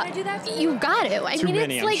 Oh, you're gonna do that? You got it. I Too mean,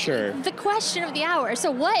 many, it's I'm like sure. the question of the hour. So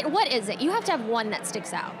what is it? You have to have one that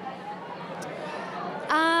sticks out.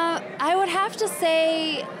 I would have to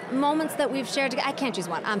say moments that we've shared together. I can't choose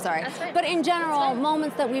one, I'm sorry. That's fine. But in general,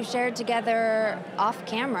 moments that we've shared together off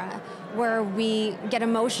camera where we get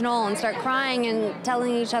emotional and start crying and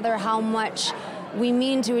telling each other how much we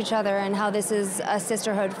mean to each other and how this is a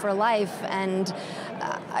sisterhood for life. And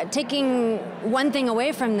taking one thing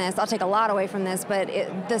away from this, I'll take a lot away from this, but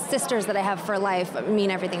the sisters that I have for life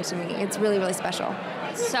mean everything to me. It's really, really special.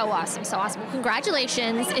 So awesome, so awesome.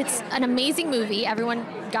 Congratulations. It's an amazing movie. Everyone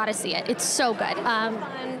gotta see it. It's so good.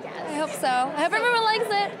 I hope so. I hope everyone likes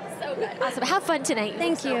it. So good. Awesome. Have fun tonight.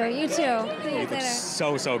 Thank you. You too. See you You look later.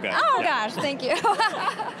 so good. Oh Yeah. gosh, thank you.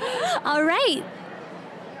 All right.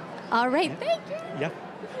 All right. Thank you. Yep.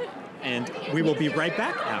 And we will be right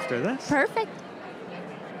back after this. Perfect.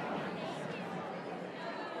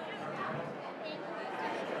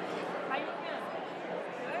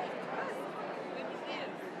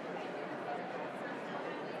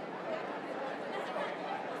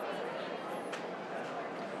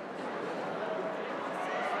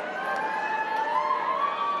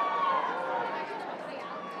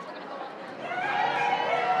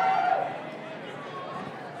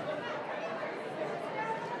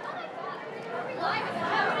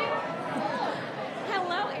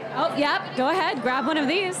 Oh, yep. Go ahead. Grab one of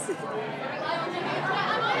these.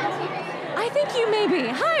 I think you may be.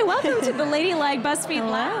 Hi, welcome to the Ladylike BuzzFeed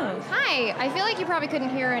Lounge. Hi. I feel like you probably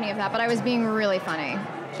couldn't hear any of that, but I was being really funny.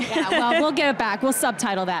 Yeah, well, we'll get it back. We'll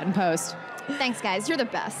subtitle that in post. Thanks, guys. You're the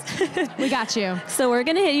best. We got you. So we're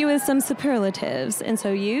going to hit you with some superlatives. And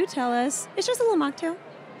so you tell us, it's just a little mocktail.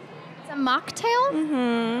 It's a mocktail?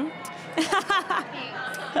 Mm-hmm.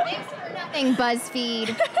 Thanks for nothing,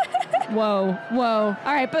 BuzzFeed. Whoa, whoa.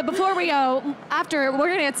 All right, but before we go, we're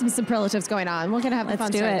going to get some superlatives going on. We're going to have the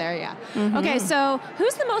fun start there, yeah. Mm-hmm. Okay, so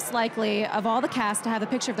who's the most likely of all the cast to have a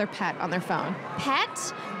picture of their pet on their phone? Pet?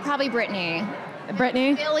 Probably Brittany.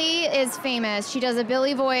 Brittany? Billy is famous. She does a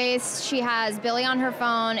Billy voice. She has Billy on her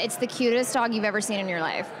phone. It's the cutest dog you've ever seen in your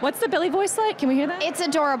life. What's the Billy voice like? Can we hear that? It's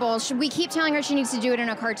adorable. We keep telling her she needs to do it in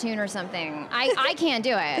a cartoon or something. I can't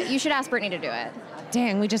do it. You should ask Brittany to do it.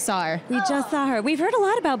 Dang, we just saw her. We just saw her. We've heard a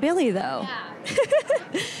lot about Billy, though.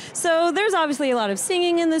 Yeah. So there's obviously a lot of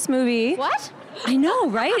singing in this movie. What? I know,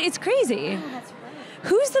 right? It's crazy. Oh, that's right.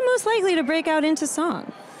 Who's the most likely to break out into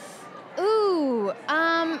song? Ooh,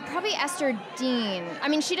 probably Ester Dean. I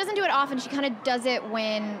mean, she doesn't do it often. She kind of does it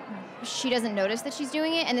when she doesn't notice that she's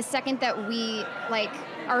doing it. And the second that we,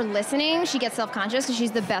 are listening, she gets self-conscious because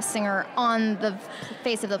she's the best singer on the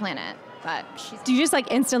face of the planet. But do you just,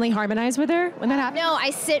 instantly harmonize with her when that happens? No,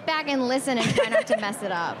 I sit back and listen and try not to mess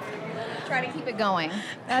it up. Try to keep it going.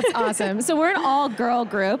 That's awesome. So we're an all-girl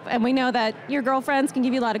group, and we know that your girlfriends can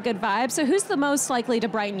give you a lot of good vibes. So who's the most likely to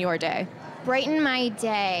brighten your day? Brighten my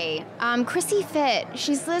day. Chrissie Fit.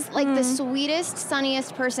 She's the sweetest,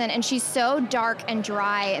 sunniest person, and she's so dark and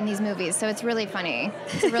dry in these movies, so it's really funny.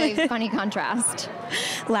 It's a really funny contrast.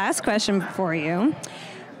 Last question for you.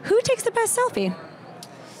 Who takes the best selfie?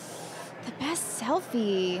 The best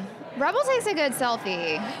selfie? Rebel takes a good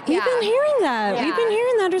selfie. We've been hearing that. Yeah. We've been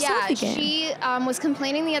hearing that her Yeah, selfie game. she was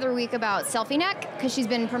complaining the other week about selfie neck because she's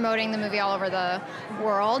been promoting the movie all over the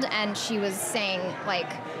world, and she was saying,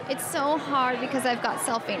 it's so hard because I've got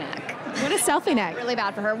selfie neck. What is selfie neck? Really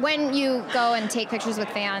bad for her. When you go and take pictures with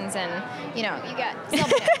fans and, you get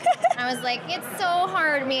selfie neck. I was like, it's so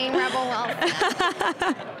hard being Rebel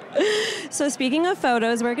Wilson. So speaking of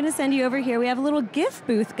photos, we're going to send you over here. We have a little gift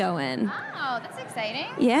booth going. Oh, that's exciting.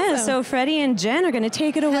 Yeah, so Freddie and Jen are going to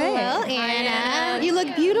take it away. Hello, Anna. You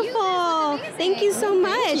look beautiful. Thank you so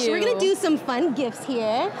much. you. We're going to do some fun gifts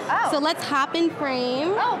here. Oh. So let's hop in frame.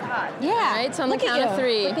 Oh, God. Yeah. All right, so on the Look at count of you.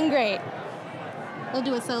 3. Looking great. We'll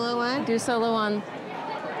do a solo one. Do solo one.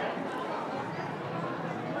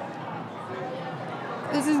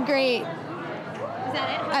 This is great. Is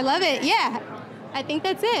that it? I love it. Yeah. I think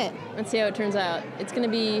that's it. Let's see how it turns out. It's going to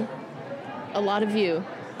be a lot of you.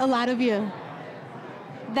 A lot of you.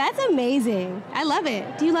 That's amazing. I love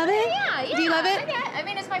it. Do you love it? Yeah. Do you love it? I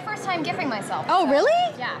mean, it's my first time gifting myself. Oh, so- really?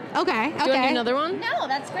 Yeah. Okay. Do you want to do another one? No,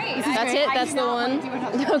 that's great. That's it? That's the one?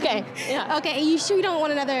 Okay. Yeah. Okay. Are you sure you don't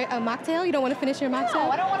want another mocktail? You don't want to finish your mocktail?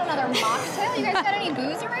 No, I don't want another mocktail. You guys got any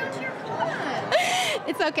booze around here? Come on.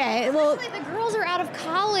 It's okay. Well, Honestly, the girls are out of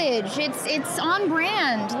college. It's on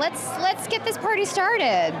brand. Let's get this party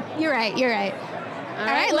started. you're right. You're right. All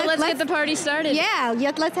right, well, let's get the party started. Yeah.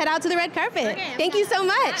 Let's head out to the red carpet. Okay, Thank you so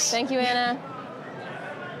much. Thank you, Anna.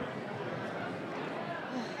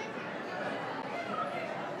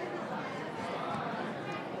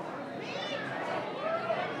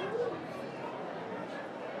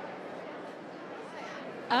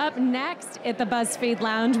 Up next at the BuzzFeed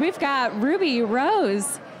Lounge, we've got Ruby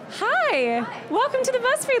Rose. Hi. Welcome to the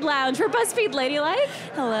BuzzFeed Lounge. We're BuzzFeed Ladylike.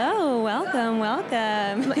 Hello. Welcome.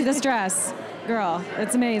 Welcome. This dress, girl,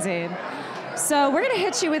 it's amazing. So we're going to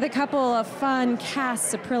hit you with a couple of fun cast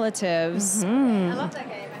superlatives. I love that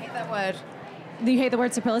game. I hate that word. Do you hate the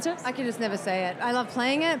word superlatives? I can just never say it. I love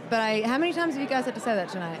playing it, but how many times have you guys had to say that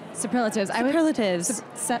tonight? Superlatives. Superlatives.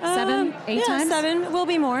 7, 8 times? 7. Will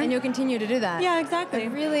be more. And you'll continue to do that. Yeah, exactly. I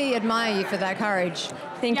really admire you for that courage.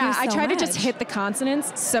 Thank you so I try much. to just hit the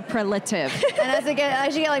consonants. Superlative. And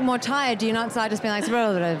as you get more tired, do you not start just being like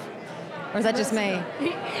superlative? Or is that just me?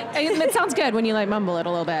 It sounds good when you mumble it a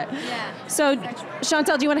little bit. Yeah. So,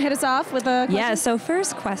 Chantel, do you want to hit us off with a question? Yeah, so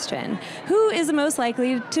first question. Who is the most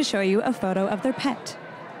likely to show you a photo of their pet?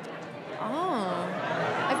 Oh.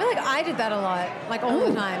 I feel like I did that a lot, all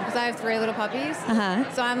the time, because I have 3 little puppies. Uh-huh.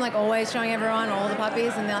 So I'm always showing everyone all the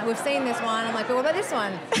puppies, and they're like, we've seen this one. I'm like, but what about this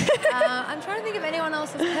one? I'm trying to think of anyone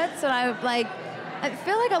else's pets that I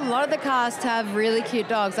feel like a lot of the cast have really cute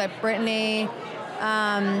dogs, like Brittany.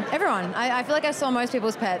 Everyone. I feel like I saw most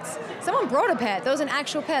people's pets. Someone brought a pet. There was an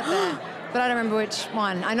actual pet there, but I don't remember which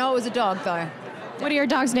one. I know it was a dog, though. What are your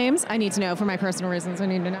dogs' names? I need to know for my personal reasons. I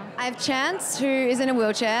need to know. I have Chance, who is in a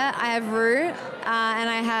wheelchair. I have Rue, and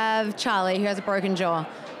I have Charlie, who has a broken jaw.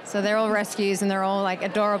 So they're all rescues, and they're all like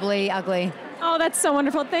adorably ugly. Oh, that's so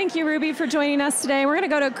wonderful. Thank you, Ruby, for joining us today. We're going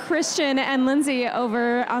to go to Christian and Lindsay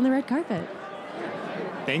over on the red carpet.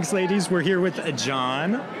 Thanks, ladies. We're here with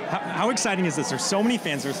John. How exciting is this? There's so many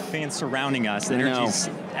fans. There's fans surrounding us. The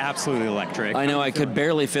energy's absolutely electric. I know I could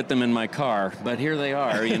barely fit them in my car, but here they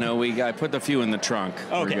are. You know, I put a few in the trunk.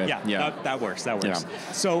 Okay, yeah. That works. Yeah.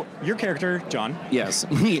 So your character, John. Yes.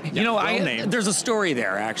 There's a story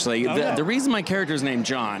there, actually. The reason my character is named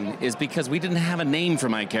John is because we didn't have a name for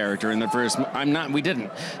my character in the first. We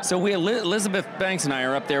didn't. So Elizabeth Banks and I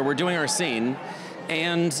are up there. We're doing our scene,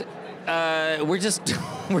 and we're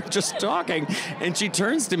just talking, and she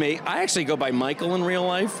turns to me. I actually go by Michael in real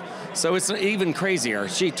life, so it's even crazier.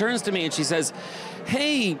 She turns to me and she says,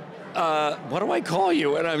 "Hey, what do I call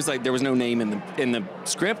you?" And I was like, there was no name in the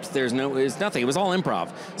script. It's nothing. It was all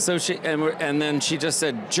improv. So and then she just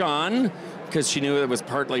said John, because she knew it was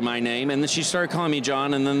partly my name, and then she started calling me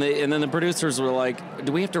John, and then the producers were like,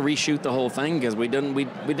 "Do we have to reshoot the whole thing because we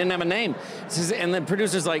didn't have a name?" And the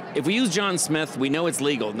producer's like, "If we use John Smith, we know it's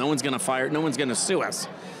legal. No one's gonna sue us.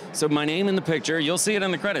 So my name in the picture, you'll see it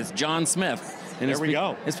in the credits, John Smith." And there we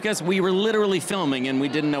go. It's because we were literally filming and we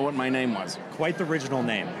didn't know what my name was. Quite the original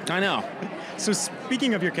name. I know. So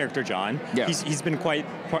speaking of your character, John, he's been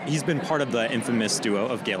part of the infamous duo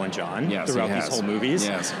of Gale and John throughout these whole movies.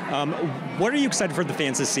 Yes. What are you excited for the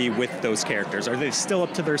fans to see with those characters? Are they still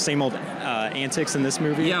up to their same old antics in this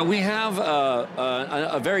movie? Yeah, we have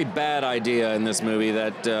a very bad idea in this movie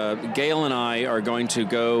that Gale and I are going to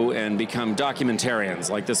go and become documentarians,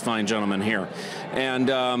 like this fine gentleman here.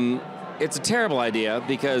 And it's a terrible idea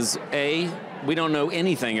because A, we don't know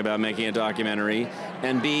anything about making a documentary,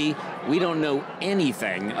 and B, we don't know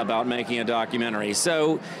anything about making a documentary.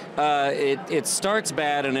 So it starts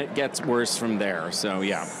bad and it gets worse from there. So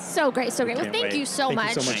yeah. So great, so great. Well, thank you so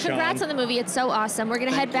much. Congrats on the movie. It's so awesome. We're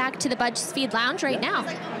going to head back to the BuzzFeed Lounge right now.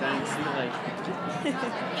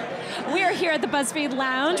 We are here at the BuzzFeed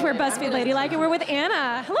Lounge. We're BuzzFeed Ladylike, and we're with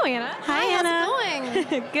Anna. Hello, Anna. Hi, Anna.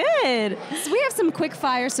 How's it going? Good. So we have some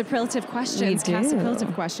quick-fire superlative questions. We do.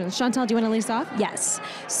 Superlative questions. Chantal, do you want to lead us off? Yes.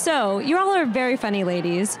 So you all are very funny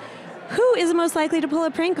ladies. Who is most likely to pull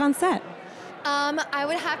a prank on set? I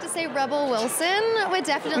would have to say Rebel Wilson would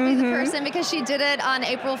definitely be the person because she did it on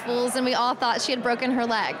April Fool's and we all thought she had broken her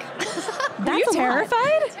leg. Were you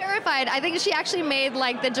terrified? Terrified. I think she actually made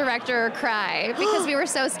like the director cry because we were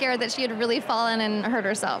so scared that she had really fallen and hurt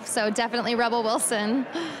herself. So definitely Rebel Wilson.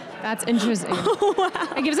 That's interesting. Wow.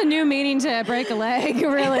 It gives a new meaning to break a leg. It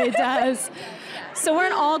really does. So we're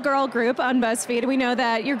an all-girl group on BuzzFeed. We know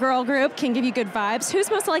that your girl group can give you good vibes.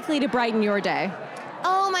 Who's most likely to brighten your day?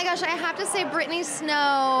 Oh my gosh, I have to say Brittany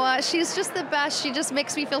Snow. She's just the best. She just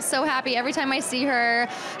makes me feel so happy every time I see her.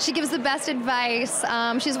 She gives the best advice.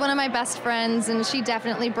 She's one of my best friends, and she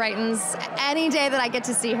definitely brightens any day that I get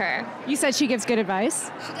to see her. You said she gives good advice?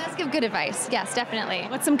 She does give good advice, yes, definitely.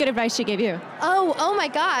 What's some good advice she gave you? Oh my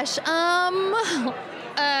gosh.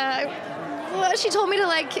 Well, she told me to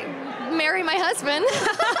marry my husband.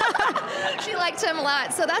 She liked him a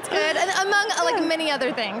lot, so that's good, and among many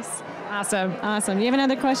other things. Awesome, awesome. Do you have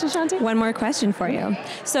another question, Shanti? One more question for you.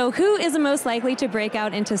 So who is the most likely to break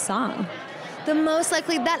out into song? The most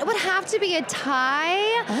likely, that would have to be a tie,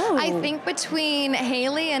 I think, between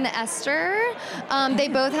Hailee and Ester. They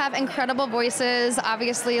both have incredible voices.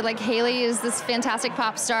 Obviously, Hailee is this fantastic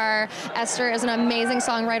pop star. Ester is an amazing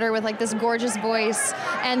songwriter with this gorgeous voice.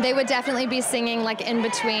 And they would definitely be singing in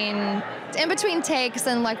between takes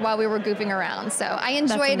and while we were goofing around. So I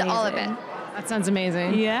enjoyed all of it. That sounds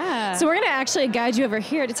amazing. Yeah. So we're going to actually guide you over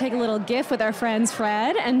here to take a little GIF with our friends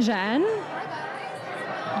Fred and Jen.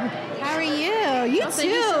 How are you? You too.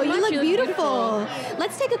 You look beautiful.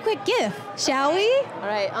 Let's take a quick GIF, shall we? All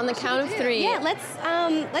right, on the count of 3. Yeah,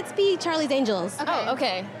 let's be Charlie's Angels. Okay. Oh,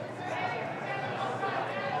 okay.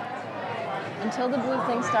 Until the blue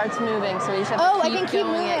thing starts moving, so you just have to keep keep going.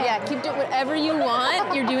 Moving. Yeah, keep doing whatever you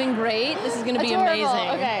want. You're doing great. This is going to be amazing.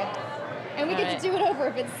 Okay. And we get to do it over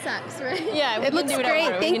if it sucks, right? Yeah, it looks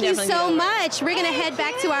great. Thank you so much. We're going to head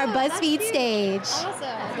back to our BuzzFeed stage.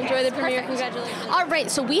 Awesome. Enjoy the premiere. Congratulations. All right,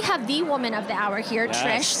 so we have the woman of the hour here,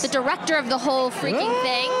 Trish, the director of the whole freaking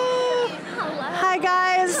thing. Hello. Hi,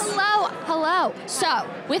 guys. Hello. So,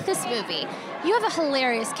 with this movie, you have a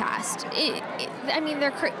hilarious cast.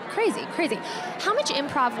 They're crazy. How much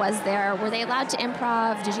improv was there? Were they allowed to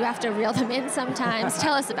improv? Did you have to reel them in sometimes?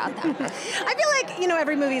 Tell us about that. I feel like,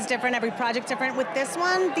 every movie is different, every project's different. With this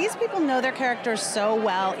one, these people know their characters so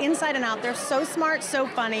well, inside and out. They're so smart, so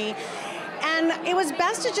funny. And it was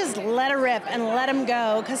best to just let her rip and let them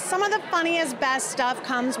go, because some of the funniest, best stuff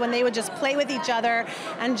comes when they would just play with each other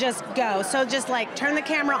and just go. So just like turn the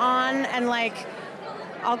camera on and like,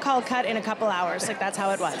 I'll call cut in a couple hours. Like that's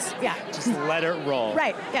how it was. Yeah. Just let it roll.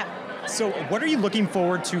 Right, yeah. So what are you looking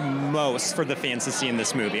forward to most for the fans to see in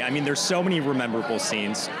this movie? I mean, there's so many memorable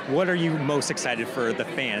scenes. What are you most excited for the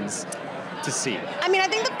fans to see? I mean, I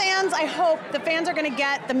think I hope the fans are going to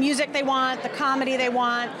get the music they want, the comedy they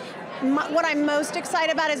want. What I'm most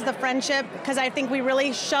excited about is the friendship, because I think we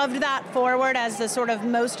really shoved that forward as the sort of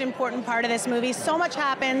most important part of this movie. So much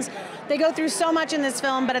happens. They go through so much in this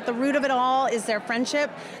film, but at the root of it all is their friendship,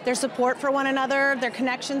 their support for one another, their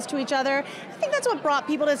connections to each other. I think that's what brought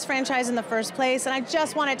people to this franchise in the first place, and I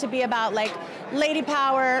just want it to be about like lady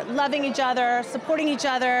power, loving each other, supporting each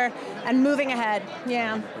other, and moving ahead.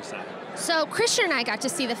 Yeah. 100%. So Christian and I got to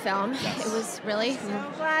see the film. It was really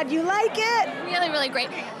glad you like it. Really, really great.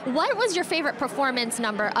 What was your favorite performance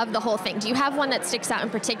number of the whole thing? Do you have one that sticks out in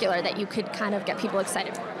particular that you could kind of get people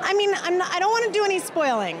excited for? I mean, I don't want to do any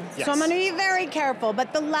spoiling, Yes. so I'm going to be very careful.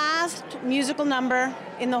 But the last musical number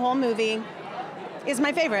in the whole movie is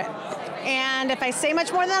my favorite. And if I say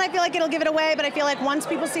much more than that, I feel like it'll give it away. But I feel like once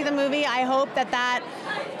people see the movie, I hope that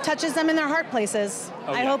touches them in their heart places.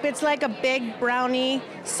 Oh, I yeah. hope it's like a big brownie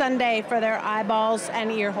sundae for their eyeballs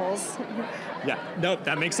and ear holes. Yeah, no,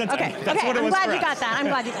 that makes sense. Okay, That's what it I'm was glad for you us. got that. I'm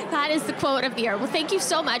glad you got that. That is the quote of the year. Well, thank you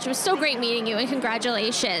so much. It was so great meeting you, and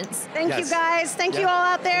congratulations. Thank Yes. you, guys. Thank you Yeah. all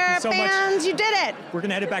out there. Thank you so much. Fans, you did it. We're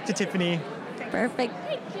gonna head it back to Tiffany. Perfect.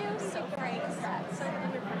 Thank you. So great.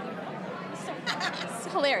 So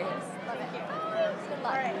hilarious. Love it. Good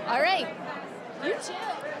luck. All right. You too.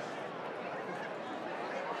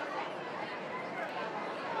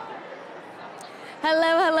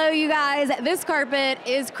 Hello, you guys. This carpet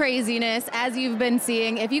is craziness, as you've been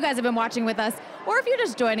seeing. If you guys have been watching with us, or if you're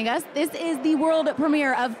just joining us, this is the world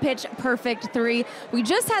premiere of Pitch Perfect 3. We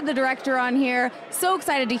just had the director on here. So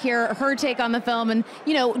excited to hear her take on the film, and,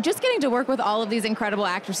 you know, just getting to work with all of these incredible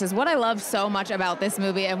actresses. What I love so much about this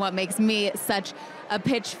movie and what makes me such a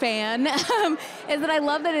Pitch fan is that I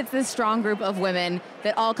love that it's this strong group of women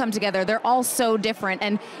that all come together. They're all so different.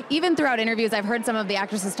 And even throughout interviews, I've heard some of the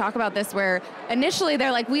actresses talk about this, where initially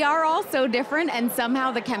they're like, we are all so different, and somehow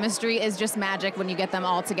the chemistry is just magic when you get them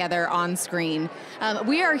all together on screen.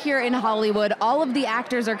 We are here in Hollywood. All of the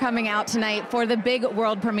actors are coming out tonight for the big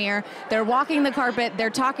world premiere. They're walking the carpet. They're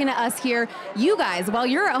talking to us here. You guys, while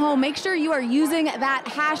you're at home, make sure you are using that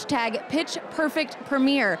hashtag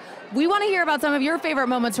 #PitchPerfectPremiere. We want to hear about some of your favorite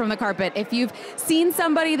moments from the carpet. If you've seen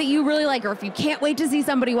somebody that you really like, or if you can't wait to see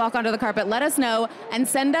somebody walk onto the carpet, let us know and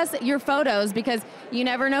send us your photos, because you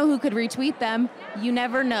never know who could retweet them. You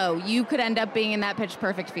never know. You could end up being in that Pitch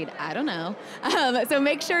Perfect feed. I don't know. So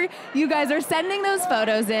make sure you guys are sending those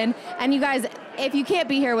photos in. And you guys, if you can't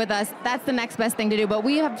be here with us, that's the next best thing to do. But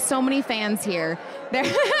we have so many fans here.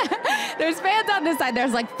 There's fans on this side.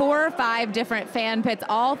 There's like 4 or 5 different fan pits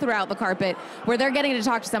all throughout the carpet where they're getting to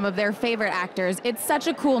talk to some of their favorite actors. It's such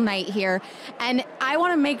a cool night here. And I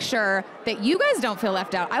want to make sure that you guys don't feel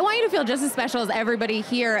left out. I want you to feel just as special as everybody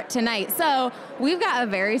here tonight. So we've got a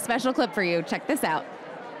very special clip for you. Check this out.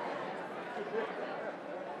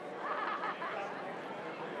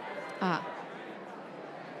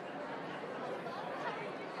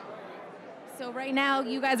 So right now,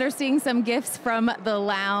 you guys are seeing some gifts from the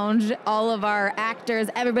lounge. All of our actors,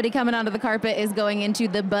 everybody coming onto the carpet is going into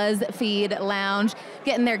the BuzzFeed lounge,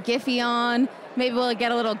 getting their Giphy on. Maybe we'll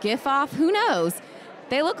get a little GIF off. Who knows?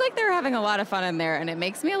 They look like they're having a lot of fun in there, and it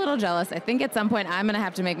makes me a little jealous. I think at some point I'm going to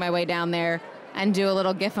have to make my way down there and do a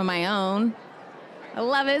little GIF of my own. I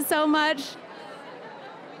love it so much.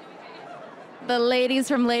 The ladies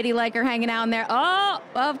from Ladylike are hanging out in there. Oh,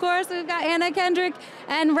 of course, we've got Hana, Kendrick.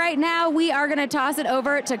 And right now, we are going to toss it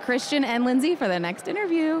over to Christian and Lindsay for the next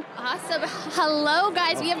interview. Awesome. Hello,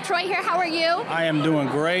 guys. We have Troy here. How are you? I am doing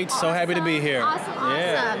great. So happy to be here. Awesome.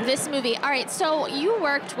 Yeah. This movie. All right, so you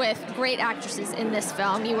worked with great actresses in this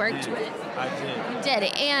film. You worked with... I did. You did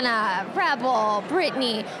it. Anna, Rebel,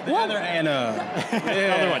 Brittany. The other Anna.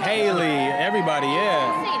 Yeah. Hailee, everybody,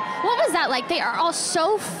 yeah. What was that like? They are all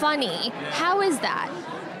so funny. How is that?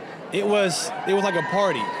 It was like a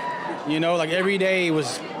party. You know, like every day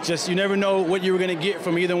was just, you never know what you were going to get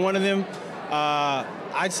from either one of them.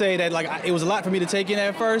 I'd say that like it was a lot for me to take in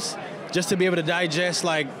at first, just to be able to digest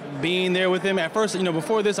like being there with them. At first, you know,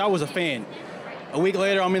 before this, I was a fan. A week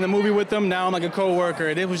later, I'm in the movie with them. Now I'm like a co-worker.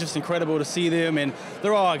 And it was just incredible to see them, and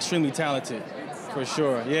they're all extremely talented, for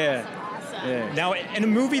sure. Yeah. Awesome. Yeah. Now, in a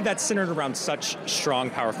movie that's centered around such strong,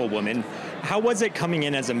 powerful women, how was it coming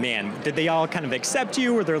in as a man? Did they all kind of accept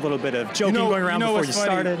you? Were there a little bit of joking going around before you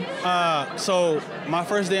started? So my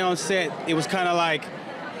first day on set, it was kind of like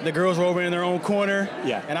the girls were over in their own corner,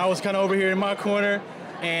 and I was kind of over here in my corner,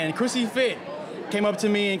 and Chrissie came up to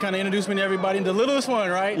me and kind of introduced me to everybody. And the littlest one,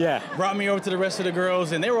 right? Yeah. Brought me over to the rest of the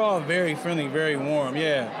girls, and they were all very friendly, very warm.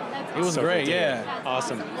 Yeah. It was So great. good to hear. Yeah.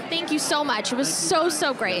 Awesome. Well, thank you so much. It was so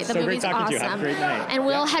great. The So great movie's talking awesome. to you. Have a great night. And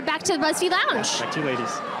we'll head back to the BuzzFeed Lounge. Back to you,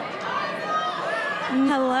 ladies.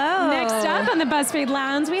 Hello. Next up on the BuzzFeed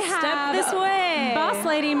Lounge, we have Step this way. boss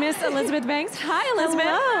lady, Miss Elizabeth Banks. Hi, Elizabeth.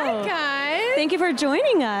 Hello. Hi, guys. Thank you for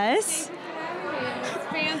joining us.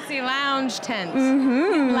 Fancy lounge tent.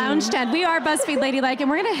 Mm-hmm. Lounge tent. We are BuzzFeed Ladylike, and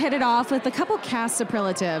we're going to hit it off with a couple cast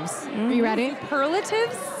superlatives. Are you ready?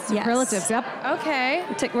 Superlatives? Yes. Superlatives, yep. Okay.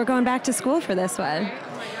 We're going back to school for this one.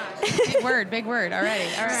 Big word.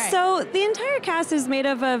 Already. All right. So the entire cast is made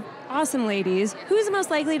up of awesome ladies. Who's most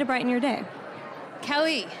likely to brighten your day?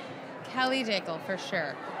 Kelley Jakle, for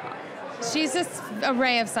sure. She's just a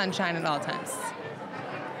ray of sunshine at all times.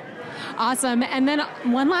 Awesome. And then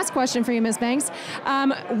one last question for you, Ms. Banks.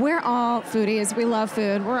 We're all foodies. We love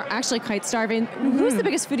food. We're actually quite starving. Who's the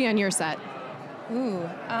biggest foodie on your set?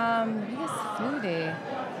 Biggest foodie.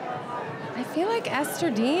 I feel like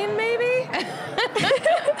Ester Dean, maybe?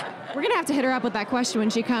 We're going to have to hit her up with that question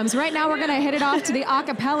when she comes. Right now, we're going to hit it off to the a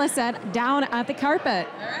cappella set down at the carpet.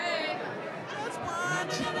 All right.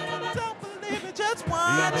 Just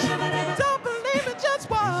watch. Don't believe it, just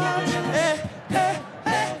watch. Hey, hey,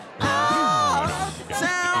 hey.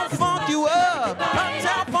 Uptown funk you up.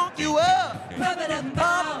 Uptown funk you up.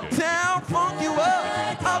 Uptown funk you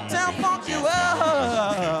up. Uptown funk you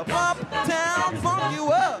up. Uptown funk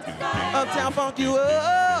you up. Uptown funk you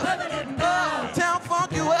up. Uptown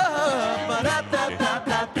funk you up.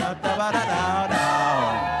 Ba-da-da-da-da-da-da-da-da-da.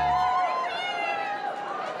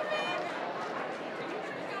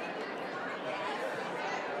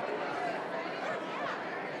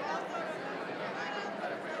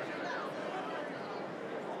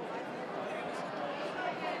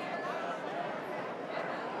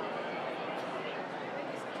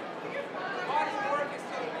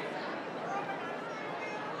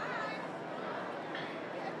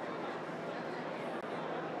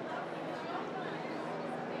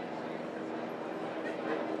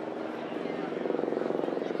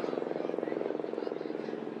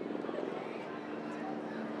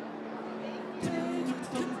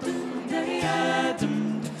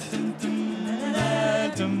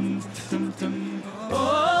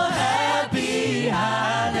 Oh, happy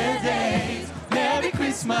holidays. Merry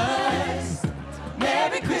Christmas.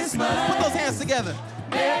 Merry Christmas. Put those hands together.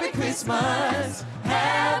 Merry Christmas.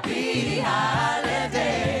 Happy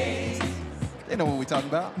holidays. They know what we're talking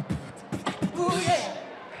about. Ooh, yeah.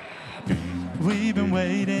 We've been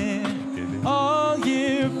waiting all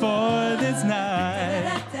year for this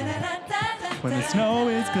night. When the snow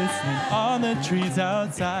is glistening on the trees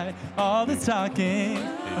outside, all the stockings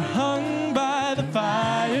are hung by the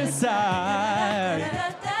fireside,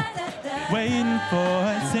 waiting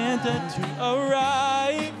for Santa to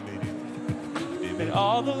arrive. And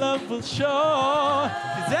all the love will show,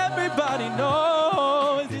 'cause everybody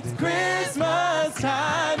knows it's Christmas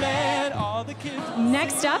time and all the kids.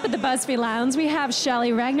 Next up at the BuzzFeed Lounge, we have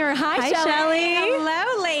Shelley Regner. Hi, Shelley. Shelley.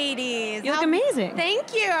 Hello, ladies. You look amazing.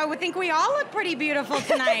 Thank you. I would think we all look pretty beautiful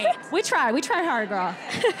tonight. We try hard, girl.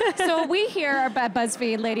 So we here at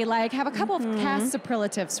BuzzFeed Ladylike have a couple of cast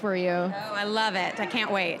superlatives for you. Oh, I love it. I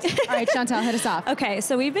can't wait. All right, Chantel, hit us off. Okay,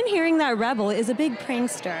 so we've been hearing that Rebel is a big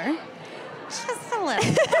prankster. Just a little.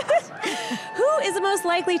 Who is the most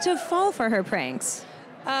likely to fall for her pranks?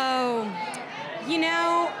 Oh,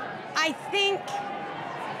 I think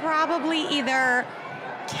probably either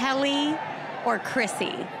Kelley or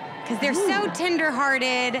Chrissie, because they're so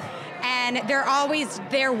tender-hearted and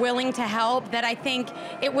they're willing to help, that I think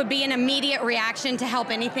it would be an immediate reaction to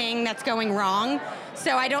help anything that's going wrong.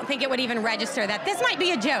 So I don't think it would even register that this might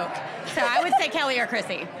be a joke. So I would say Kelley or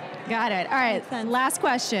Chrissie. Got it. All right, last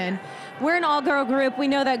question. We're an all-girl group. We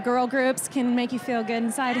know that girl groups can make you feel good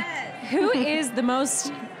inside. Who is the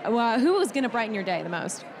most, who is going to brighten your day the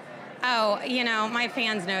most? Oh, my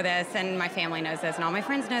fans know this, and my family knows this, and all my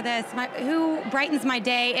friends know this. Who brightens my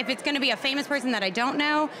day? If it's going to be a famous person that I don't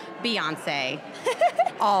know, Beyonce.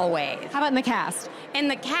 Always. How about in the cast? In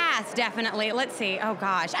the cast, definitely. Let's see. Oh,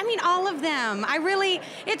 gosh. I mean, all of them.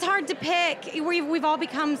 It's hard to pick. We've all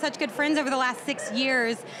become such good friends over the last 6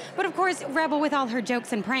 years. But, of course, Rebel, with all her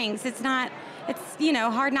jokes and pranks, it's not it's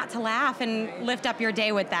hard not to laugh and lift up your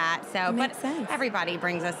day with that. So, Makes sense. Everybody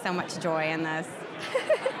brings us so much joy in this.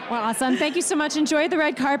 Well, awesome. Thank you so much. Enjoy the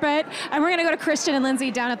red carpet. And we're going to go to Christian and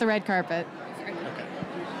Lindsay down at the red carpet.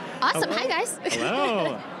 Awesome. Hello. Hi, guys.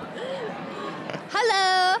 Hello.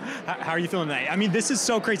 Hello. How are you feeling tonight? I mean, this is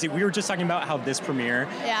so crazy. We were just talking about how this premiere,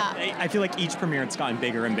 I feel like each premiere it's gotten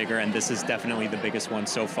bigger and bigger, and this is definitely the biggest one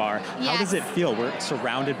so far. How does it feel? We're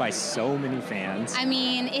surrounded by so many fans. I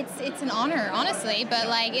mean, it's an honor, honestly, but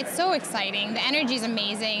like it's so exciting. The energy is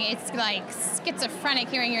amazing. It's like schizophrenic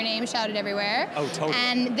hearing your name shouted everywhere. Oh, totally.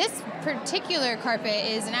 And this particular carpet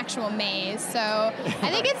is an actual maze, so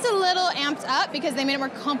I think it's a little amped up because they made it more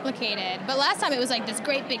complicated. But last time it was like this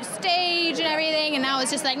great big stage and everything. And now it's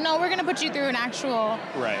just like, no, we're going to put you through an actual...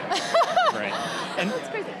 Right. Right. And That's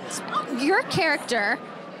crazy. Your character,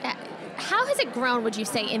 how has it grown, would you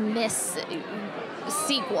say, in this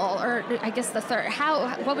sequel, or I guess the third?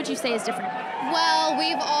 What would you say is different? Well,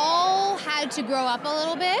 we've all had to grow up a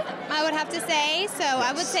little bit, I would have to say. So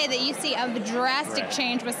I would say that you see a drastic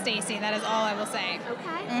change with Stacy. That is all I will say.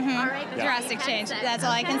 Okay. All right. Drastic change. That's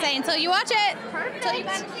all I can say until you watch it. Perfect.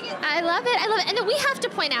 I love it. I love it. And then we have to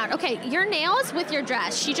point out, okay, your nails with your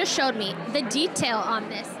dress. She just showed me the detail on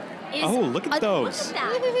this. Look at those. Look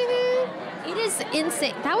at that. It is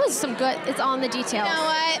insane. That was some good. It's all in the details. You know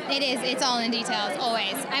what? It is. It's all in the details,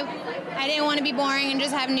 always. I didn't want to be boring and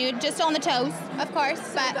just have nude, just on the toes, of course.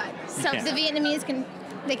 But the Vietnamese can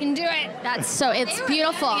do it. That's so. It's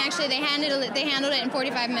beautiful. Actually, they handled it in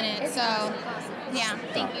 45 minutes. So, yeah.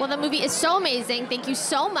 Thank you. Well, the movie is so amazing. Thank you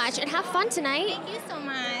so much, and have fun tonight. Thank you so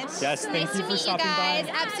much. Yes, thank you for stopping by.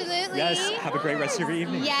 Absolutely. Yes, have a great rest of your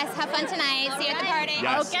evening. Yes, have fun tonight. See you at the party.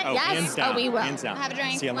 Yes. Okay. Oh, yes. hands down. Oh, we will. Hands down. Have a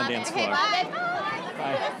drink. See you on the dance floor. Okay, bye.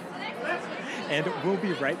 Bye. And we'll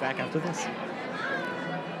be right back after this.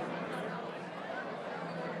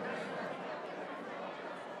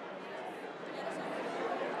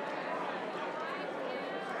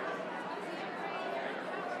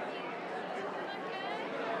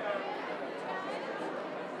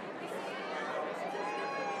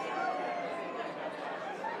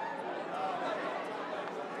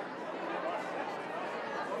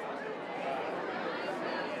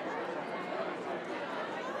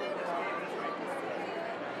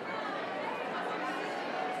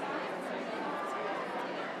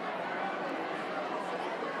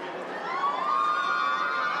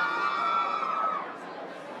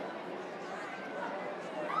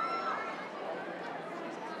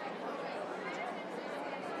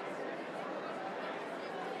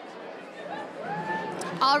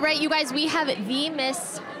 All right, you guys, we have the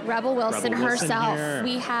Miss Rebel Wilson herself. Here.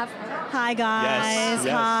 We have. Hi, guys. Yes.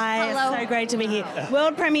 Hi. Hello. So great to be here.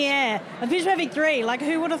 World premiere of Pitch Perfect 3. Like,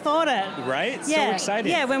 who would have thought it? Right? Yeah. So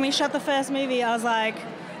exciting. Yeah, when we shot the first movie, I was like,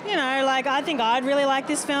 I think I'd really like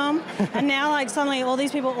this film. And now, suddenly all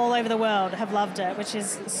these people all over the world have loved it, which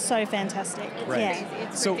is so fantastic. Right.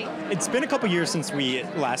 Yeah. So it's been a couple years since we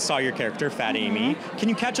last saw your character, Fat Amy. Can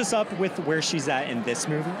you catch us up with where she's at in this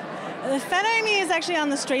movie? Fat Amy is actually on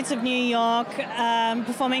the streets of New York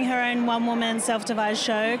performing her own one-woman self-devised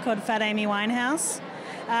show called Fat Amy Winehouse,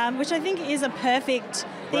 which I think is a perfect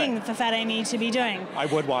thing for Fat Amy to be doing. I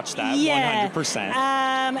would watch that, 100%.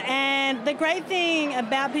 And the great thing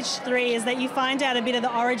about Pitch 3 is that you find out a bit of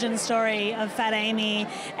the origin story of Fat Amy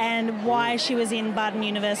and why she was in Barton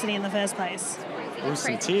University in the first place. Ooh,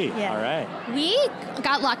 some tea. Yeah. All right. We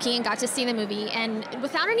got lucky and got to see the movie, and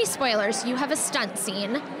without any spoilers, you have a stunt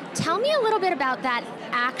scene. Tell me a little bit about that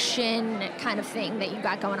action kind of thing that you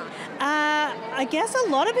got going on. I guess a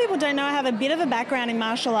lot of people don't know I have a bit of a background in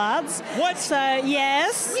martial arts. What? So,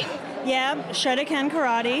 yes. Yeah, Shotokan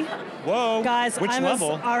karate. Whoa. Guys, Which I'm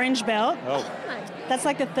level? an orange belt. Oh. That's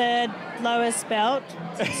like the third lowest belt.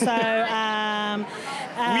 So,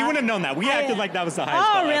 we wouldn't have known that. We acted like that was the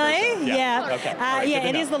highest belt. Oh, really? Ever, so. Yeah. Okay. All right, yeah,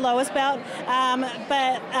 it is the lowest belt.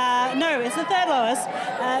 No, it's the third lowest.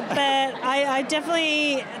 But I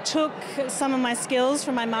definitely took some of my skills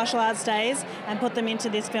from my martial arts days and put them into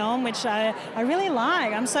this film, which I really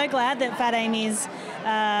like. I'm so glad that Fat Amy's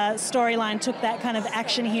storyline took that kind of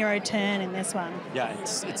action hero turn in this one. Yeah,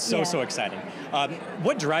 it's so exciting.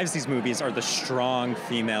 What drives these movies are the strong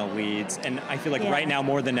female leads, and I feel like right now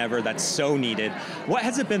more than ever that's so needed. excited. What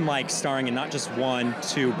has it been like starring in not just 1,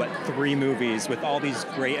 2, but 3 movies with all these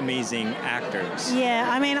great, amazing actors? Yeah,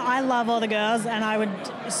 I mean, I love all the girls, and I would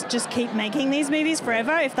just keep making these movies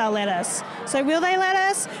forever if they'll let us. So will they let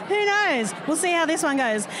us? Who knows? We'll see how this one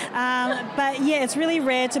goes. But yeah, it's really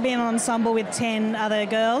rare to be in an ensemble with 10 other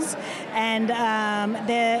girls, and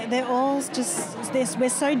they're all just, we're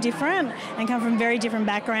so different and come from very different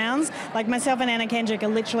backgrounds. Like myself and Anna Kendrick are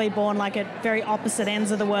literally born like at very opposite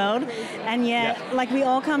ends of the world, and yet like we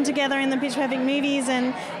all come together in the Pitch Perfect movies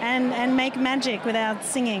and make magic with our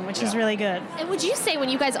singing, which is really good. And would you say when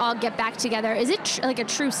you guys all get back together, is it like a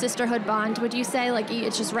true sisterhood bond? Would you say like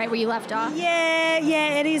it's just right where you left off?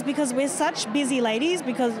 Yeah, it is, because we're such busy ladies,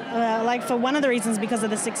 because like for one of the reasons because of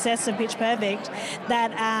the success of Pitch Perfect,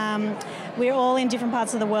 that we're all in different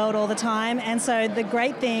parts of the world all the time, and so the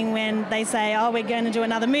great thing when they say, oh, we're going to do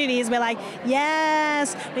another movie, is we're like,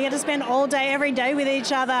 yes, we get to spend all day, every day with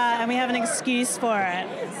each other, and we have an excuse for it.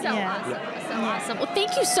 So awesome. Well,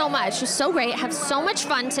 thank you so much. You're so great. Have so much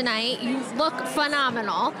fun tonight. You look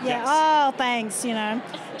phenomenal. Yeah. Oh, thanks. You know,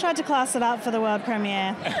 tried to class it up for the world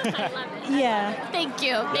premiere. I love it. Yeah. Thank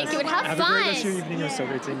you. Thank you. And have a fun. great rest of your evening. It was so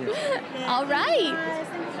great seeing you. All right.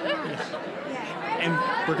 And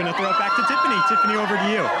we're going to throw it back to Tiffany. Tiffany, over to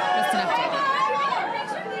you. Just an update.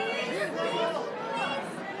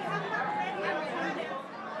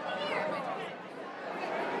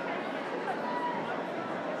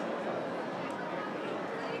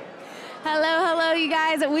 Hello, you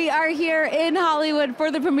guys. We are here in Hollywood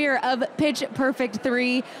for the premiere of Pitch Perfect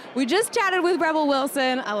 3. We just chatted with Rebel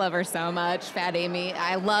Wilson. I love her so much. Fat Amy.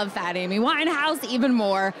 I love Fat Amy Winehouse even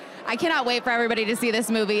more. I cannot wait for everybody to see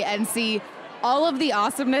this movie and see all of the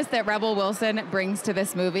awesomeness that Rebel Wilson brings to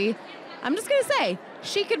this movie. I'm just going to say,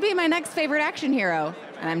 she could be my next favorite action hero.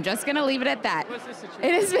 And I'm just going to leave it at that.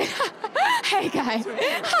 It has been... Hey, guys.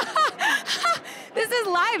 This is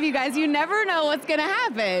live, you guys. You never know what's going to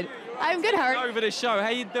happen. I'm good, Hart. Over the show. How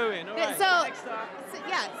you doing? All right.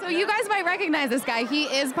 So you guys might recognize this guy. He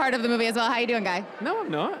is part of the movie as well. How you doing, Guy? No, I'm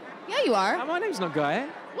not. Yeah, you are. My name's not Guy.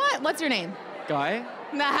 What? What's your name? Guy.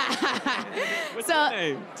 What's your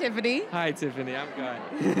name? Tiffany. Hi, Tiffany. I'm Guy.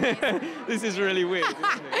 This is really weird, isn't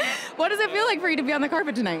it? What does it feel like for you to be on the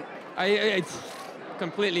carpet tonight? It's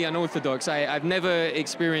completely unorthodox. I've never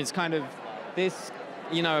experienced kind of this,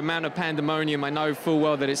 you know, amount of pandemonium. I know full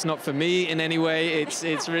well that it's not for me in any way.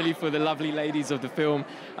 It's really for the lovely ladies of the film.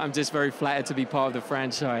 I'm just very flattered to be part of the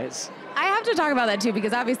franchise. I have to talk about that too,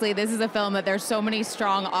 because obviously this is a film that there's so many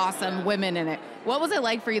strong, awesome women in it. What was it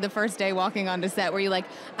like for you the first day walking onto set? Were you like,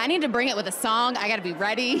 I need to bring it with a song, I gotta be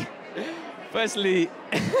ready? Firstly,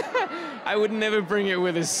 I would never bring it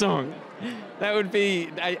with a song. That would be...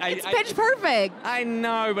 It's Pitch Perfect. I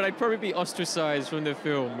know, but I'd probably be ostracized from the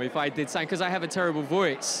film if I did something, because I have a terrible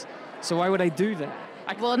voice. So why would I do that?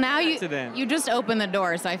 Well, now you just opened the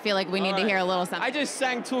door, so I feel like we need to hear a little something. I just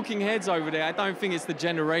sang Talking Heads over there. I don't think it's the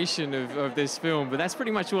generation of this film, but that's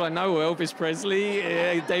pretty much all I know. Elvis Presley,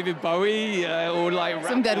 David Bowie, or like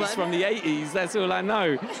some good rappers from the 80s. That's all I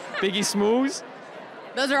know. Biggie Smalls.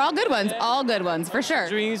 Those are all good ones, for sure.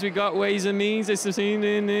 Dreams, we got Ways and Means. It's the scene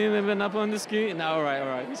living up on the screen. No, all right.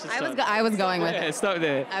 I was going with it. Stop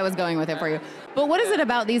there. I was going with it for you. But what is it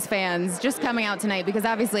about these fans just coming out tonight? Because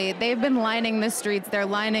obviously they've been lining the streets, they're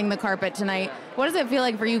lining the carpet tonight. What does it feel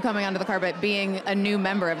like for you coming onto the carpet, being a new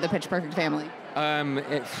member of the Pitch Perfect family?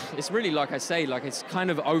 It's really, like I say, like it's kind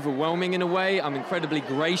of overwhelming in a way. I'm incredibly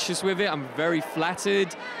gracious with it. I'm very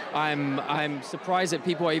flattered. I'm surprised that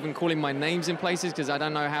people are even calling my names in places, because I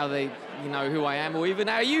don't know how they, know who I am, or even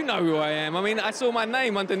how you know who I am. I mean, I saw my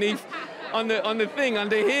name underneath on the thing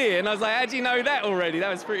under here, and I was like, how do you know that already?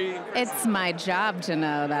 That was pretty impressive. It's my job to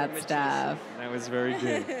know that stuff. That was very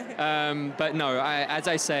good. But no, as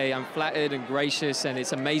I say, I'm flattered and gracious, and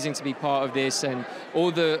it's amazing to be part of this. And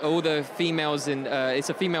all the females in it's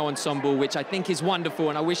a female ensemble, which I think is wonderful,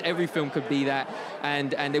 and I wish every film could be that.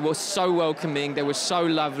 And they were so welcoming, they were so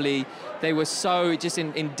lovely, they were so just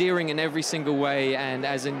endearing in every single way. And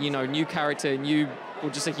as a new character, or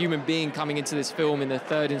just a human being coming into this film in the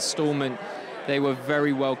third installment, they were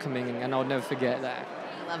very welcoming, and I'll never forget that.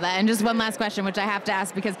 I love that. And just one last question, which I have to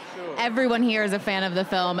ask, because everyone here is a fan of the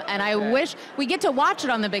film, and I wish we get to watch it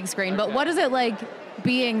on the big screen, but what is it like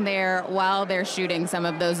being there while they're shooting some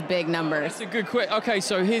of those big numbers? That's a good question. Okay,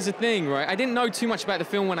 so here's the thing, right? I didn't know too much about the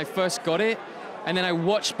film when I first got it, and then I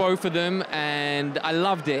watched both of them, and I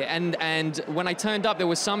loved it. And when I turned up, there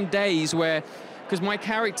were some days where, because my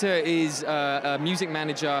character is a music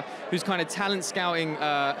manager who's kind of talent scouting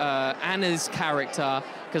Anna's character,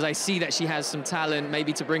 because I see that she has some talent,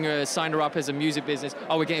 maybe to bring her, sign her up as a music business.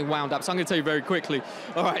 Oh, we're getting wound up, so I'm going to tell you very quickly.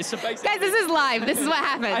 All right, so basically... Guys, this is live. This is what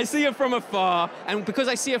happens. I see her from afar, and because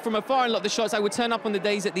I see her from afar in a lot of the shots, I would turn up on the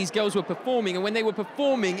days that these girls were performing, and when they were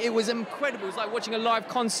performing, it was incredible. It was like watching a live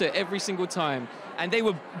concert every single time. And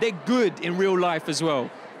they're good in real life as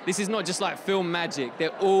well. This is not just like film magic.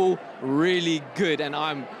 They're all really good, and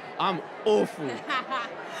I'm awful.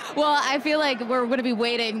 Well, I feel like we're going to be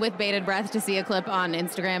waiting with bated breath to see a clip on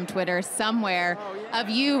Instagram, Twitter, somewhere of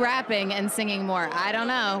you rapping and singing more. I don't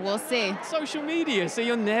know. We'll see. Social media, so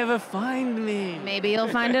you'll never find me. Maybe you'll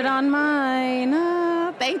find it on mine.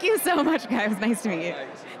 Thank you so much, guys. Nice to meet you.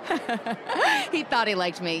 He thought he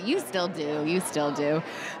liked me. You still do. You still do.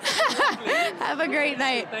 Have a great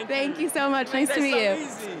night. Thank you so much. Nice to meet you.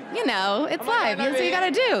 You know, it's live. That's what you got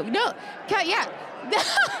to do. No, yeah.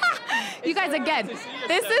 You guys, again,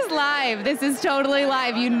 this is live. This is totally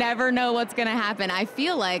live. You never know what's going to happen. I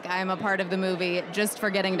feel like I'm a part of the movie just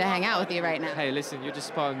for getting to hang out with you right now. Hey, listen, you're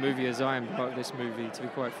just part of the movie as I am part of this movie, to be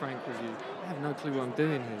quite frank with you. I have no clue what I'm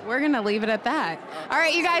doing here. We're going to leave it at that. All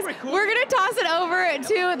right, you guys, we're going to toss it over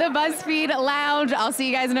to the BuzzFeed Lounge. I'll see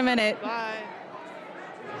you guys in a minute. Bye.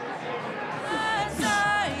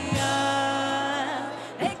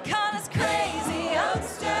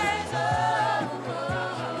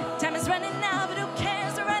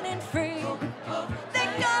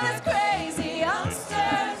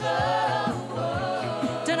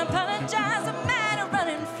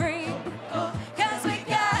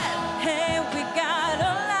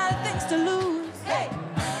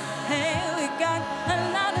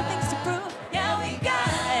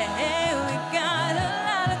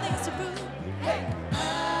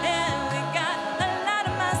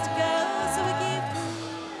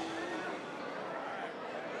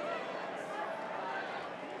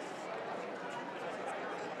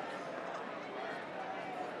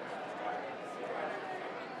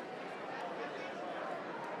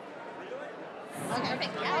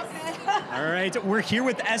 All right, we're here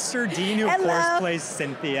with Ester Dean, who of course plays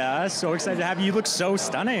Cynthia. So excited to have you. You look so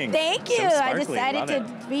stunning. Thank you. So I decided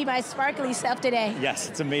to be my sparkly self today. Yes,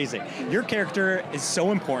 it's amazing. Your character is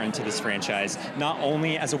so important to this franchise, not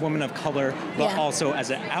only as a woman of color, but also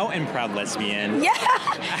as an out and proud lesbian. Yeah.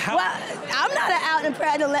 Well, I'm not an out and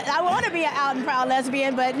proud. I want to be an out and proud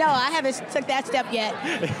lesbian, but no, I haven't took that step yet.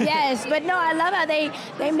 Yes, but no, I love how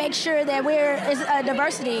they make sure that it's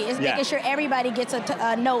diversity. It's making sure everybody gets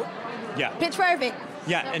a note. Yeah. Pitch Perfect.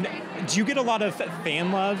 Yeah, and do you get a lot of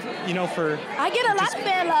fan love, for... I get a lot of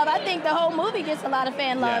fan love. I think the whole movie gets a lot of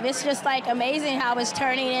fan love. It's just like amazing how it's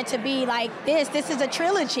turning into be like this. This is a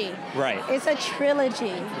trilogy. Right. It's a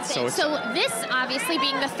trilogy. So this obviously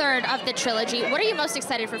being the third of the trilogy, what are you most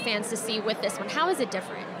excited for fans to see with this one? How is it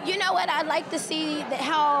different? You know what? I'd like to see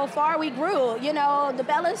how far we grew. The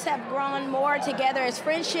Bellas have grown more together as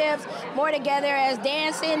friendships, more together as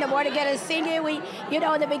dancing, more together as singing. We, in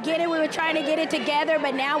the beginning we were trying to get it together,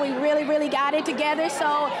 but now we really, really got it together.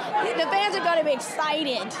 So the fans are going to be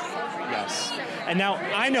excited. Yes. And now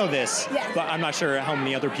I know this, but I'm not sure how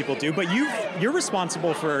many other people do, but you're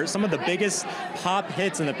responsible for some of the biggest pop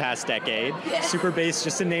hits in the past decade. Super Bass,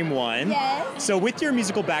 just to name one. Yes. So with your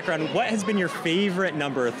musical background, what has been your favorite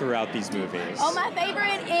number throughout these movies? Oh, my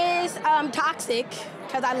favorite is Toxic,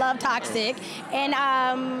 because I love Toxic. And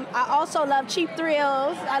I also love Cheap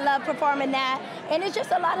Thrills. I love performing that. And it's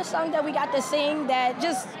just a lot of songs that we got to sing that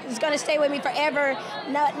just is going to stay with me forever.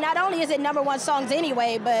 Not only is it #1 songs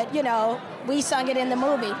anyway, but, we sung it in the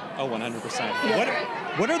movie. Oh, 100%.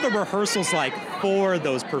 Yeah. What are the rehearsals like for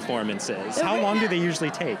those performances? How long do they usually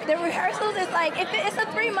take? The rehearsals is like, it's a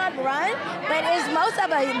 3-month run, but it's most of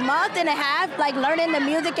a month and a half, like learning the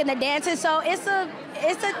music and the dances. So it's a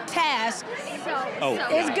task.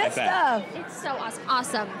 It's good stuff. It's so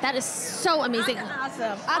awesome. That is so amazing.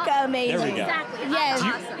 Awesome. Aka amazing. There we go. Exactly.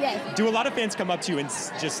 Yes. Do a lot of fans come up to you and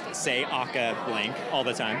just say Aka blank all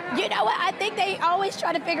the time? You know what? I think they always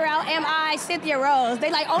try to figure out, am I Cynthia Rose? They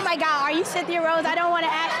like, oh my God, are you Cynthia Rose? I don't want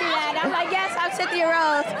to ask you that. I'm like, yes, I'm Cynthia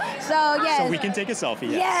Rose. So, yes. So we can take a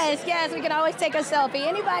selfie, Yes, we can always take a selfie.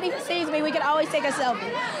 Anybody who sees me, we can always take a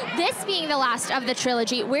selfie. This being the last of the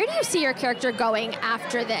trilogy, where do you see your character going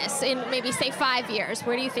after this? In maybe, say, 5 years,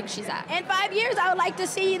 where do you think she's at? In 5 years, I would like to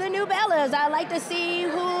see the new Bellas. I would like to see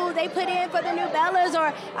who they put in for the new Bellas,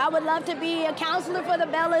 or I would love to be a counselor for the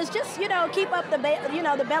Bellas. Just, keep up the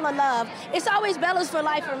Bella love. It's always Bellas for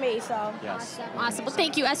life for me, so. Yes. Awesome. Well,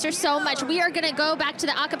 thank you, Esther, so much. We are going to go back to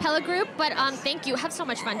the a cappella group, but thank you. Have so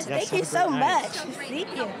much fun today. Thank you so much.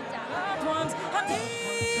 Thank you.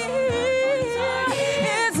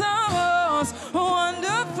 most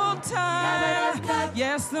wonderful time.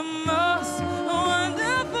 Yes, the most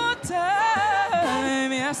wonderful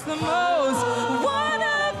time. Yes, the most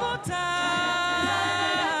wonderful time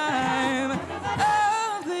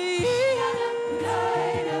of the year.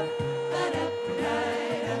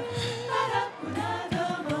 The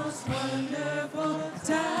most wonderful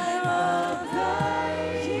time of the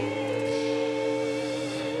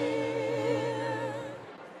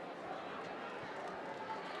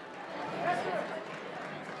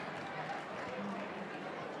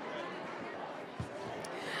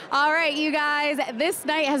All right, you guys, this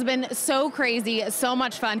night has been so crazy, so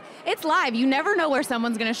much fun. It's live. You never know where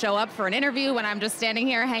someone's going to show up for an interview when I'm just standing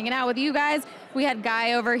here hanging out with you guys. We had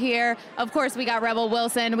Guy over here. Of course, we got Rebel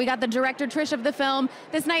Wilson. We got the director, Trish, of the film.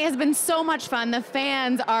 This night has been so much fun. The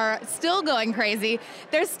fans are still going crazy.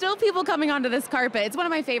 There's still people coming onto this carpet. It's one of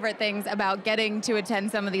my favorite things about getting to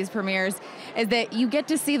attend some of these premieres is that you get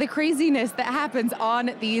to see the craziness that happens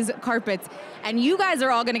on these carpets. And you guys are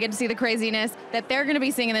all going to get to see the craziness that they're going to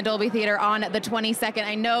be seeing in the Dolby Theater on the 22nd.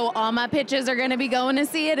 I know all my pitches are going to be going to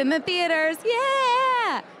see it in the theaters.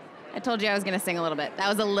 Yeah! I told you I was going to sing a little bit. That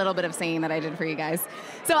was a little bit of singing that I did for you guys.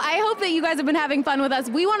 So I hope that you guys have been having fun with us.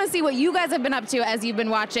 We want to see what you guys have been up to as you've been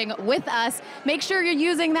watching with us. Make sure you're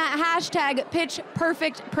using that hashtag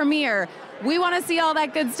 #PitchPerfectPremiere. We want to see all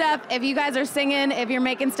that good stuff. If you guys are singing, if you're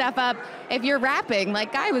making stuff up, if you're rapping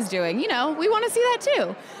like Guy was doing, you know, we want to see that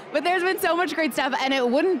too. But there's been so much great stuff, and it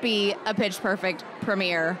wouldn't be a Pitch Perfect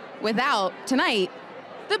premiere without tonight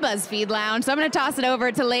the BuzzFeed Lounge. So I'm going to toss it over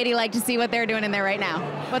to Ladylike to see what they're doing in there right now.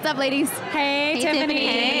 What's up, ladies? Hey, Tiffany.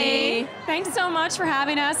 Hey. Thanks so much for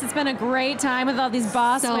having us. It's been a great time with all these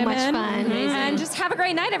boss women. So much fun. Mm-hmm. And just have a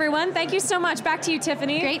great night, everyone. Thank you so much. Back to you,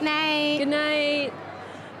 Tiffany. Great night. Good night.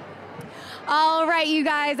 All right, you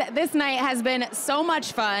guys, this night has been so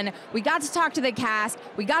much fun. We got to talk to the cast.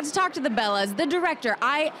 We got to talk to the Bellas, the director.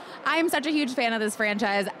 I am such a huge fan of this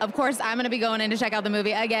franchise. Of course, I'm going to be going in to check out the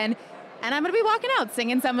movie again. And I'm going to be walking out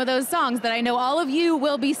singing some of those songs that I know all of you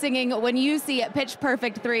will be singing when you see Pitch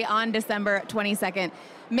Perfect 3 on December 22nd.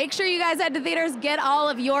 Make sure you guys head to theaters, get all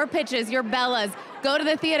of your pitches, your Bellas. Go to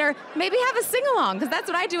the theater, maybe have a sing-along, because that's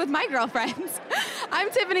what I do with my girlfriends.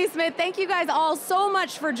 I'm Tiffany Smith. Thank you guys all so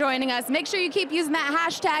much for joining us. Make sure you keep using that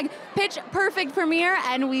hashtag #PitchPerfectPremiere,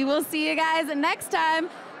 and we will see you guys next time.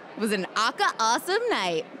 It was an awesome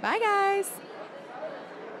night. Bye, guys.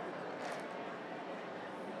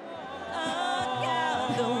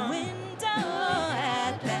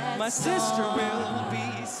 My sister will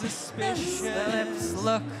be suspicious. The lips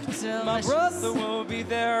look delicious. My brother will be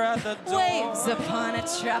there at the door. Waves upon a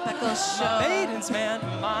tropical shore. My maiden's man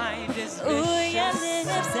mind is vicious. Ooh, your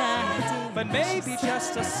lips are but maybe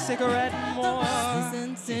just a cigarette more.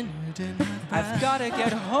 I've gotta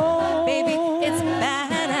get home. Baby, it's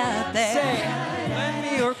bad out there. Say, lend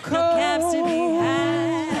me your coat. No cabs to be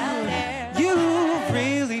had out there. You've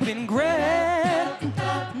really been great,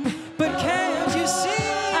 but can't you see?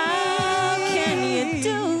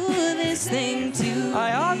 Thing too.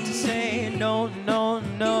 I ought to say no, no,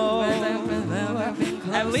 no.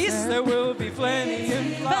 At least there will be plenty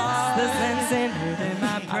in flight. The censored in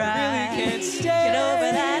my pride. I really can't stay. Get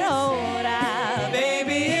over that old eye.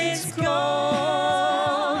 Baby, it's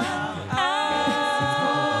gone.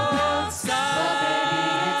 Outside.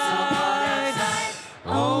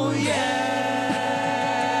 Oh yeah.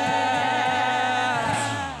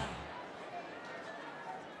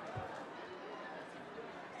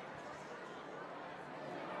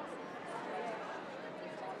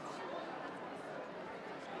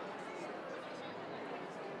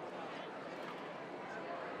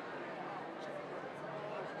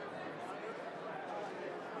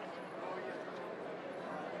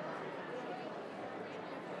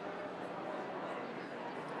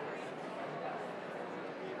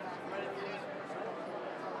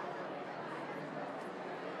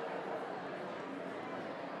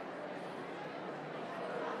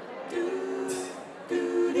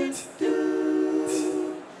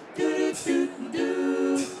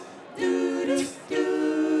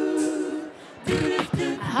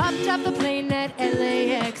 Hopped off the plane at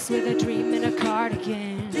LAX with a dream in a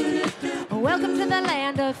cardigan. Welcome to the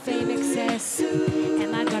land of fame, excess,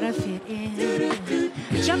 and I gotta fit in.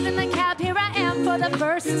 Jumped in the cab, here I am for the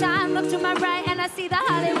first time. Look to my right and I see the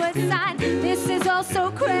Hollywood sign. This is all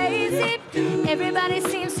so crazy. Everybody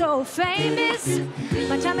seems so famous.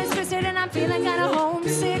 My time is twisted and I'm feeling kinda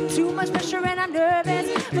homesick. Too much pressure and I'm nervous.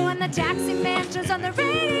 But when the taxi man turns on the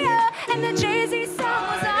radio and the Jay-Z song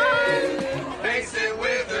was on, face it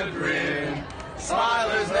with a grin.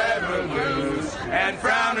 Smilers never lose, and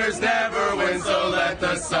frowners never win, so let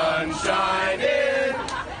the sun shine in.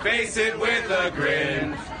 Face it with a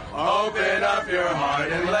grin. Open up your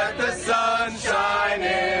heart and let the sun shine